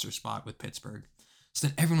a roster spot with Pittsburgh. So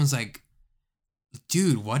then everyone's like,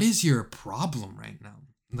 dude, what is your problem right now?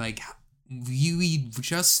 Like, we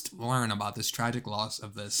just learned about this tragic loss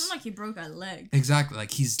of this. It's not like he broke a leg. Exactly.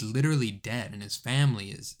 Like, he's literally dead, and his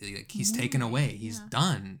family is, like, he's taken away. He's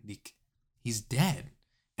done. He's dead.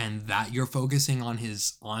 And that you're focusing on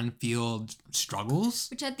his on-field struggles?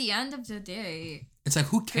 Which at the end of the day... It's like,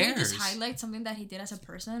 who cares? Can you just highlight something that he did as a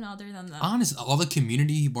person other than the... Honest, all the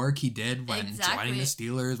community work he did when joining the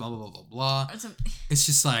Steelers, blah, blah, blah, blah, blah. It's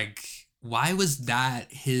just like, why was that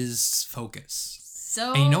his focus?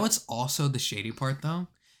 So... And you know what's also the shady part, though?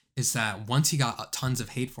 Is that once he got tons of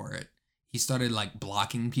hate for it, he started, like,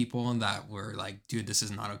 blocking people that were like, dude, this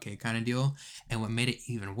is not okay kind of deal. And what made it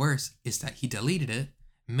even worse is that he deleted it,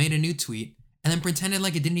 made a new tweet, and then pretended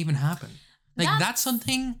like it didn't even happen. Like, that's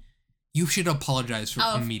something you should apologize for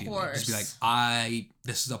immediately. Course. Just be like,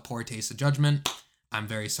 this is a poor taste of judgment. I'm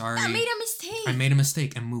very sorry. I made a mistake. I made a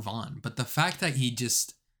mistake, and move on. But the fact that he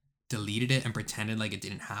just deleted it and pretended like it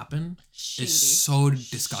didn't happen is so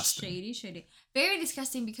disgusting. Shady. Very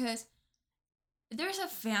disgusting, because there's a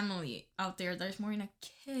family out there that's mourning a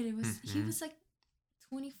kid. He was like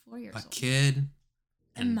 24 years old. A kid.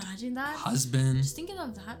 Imagine that. Husband. Just thinking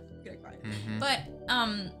of that. But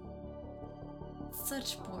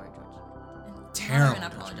such poor judgment. Terrible. I'm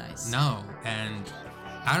not gonna apologize. No, and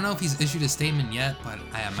I don't know if he's issued a statement yet, but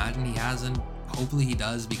I imagine he hasn't. Hopefully he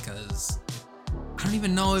does, because I don't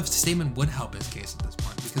even know if the statement would help his case at this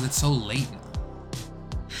point, because it's so late now.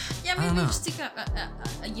 Yeah, maybe just take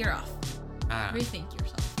a year off. Rethink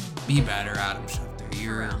yourself. Be better, Adam Schefter.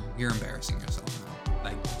 You're embarrassing yourself now.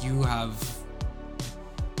 Like, you have...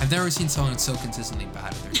 I've never seen someone so consistently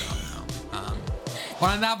bad at their job now. Well,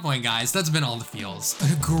 on that point, guys, that's been all the feels.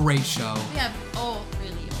 A great show. We have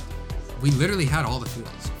really old. We literally had all the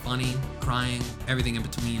feels. Funny, crying, everything in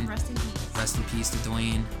between. Rest in peace. Rest in peace to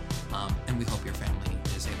Dwayne. And we hope your family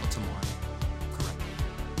is able to mourn correctly.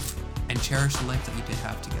 And cherish the life that you did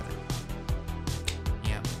have together.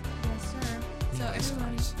 Yeah. Yes, sir. So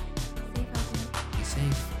everybody, stay safe out there. Be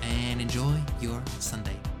safe and enjoy your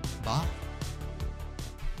Sunday. Bye.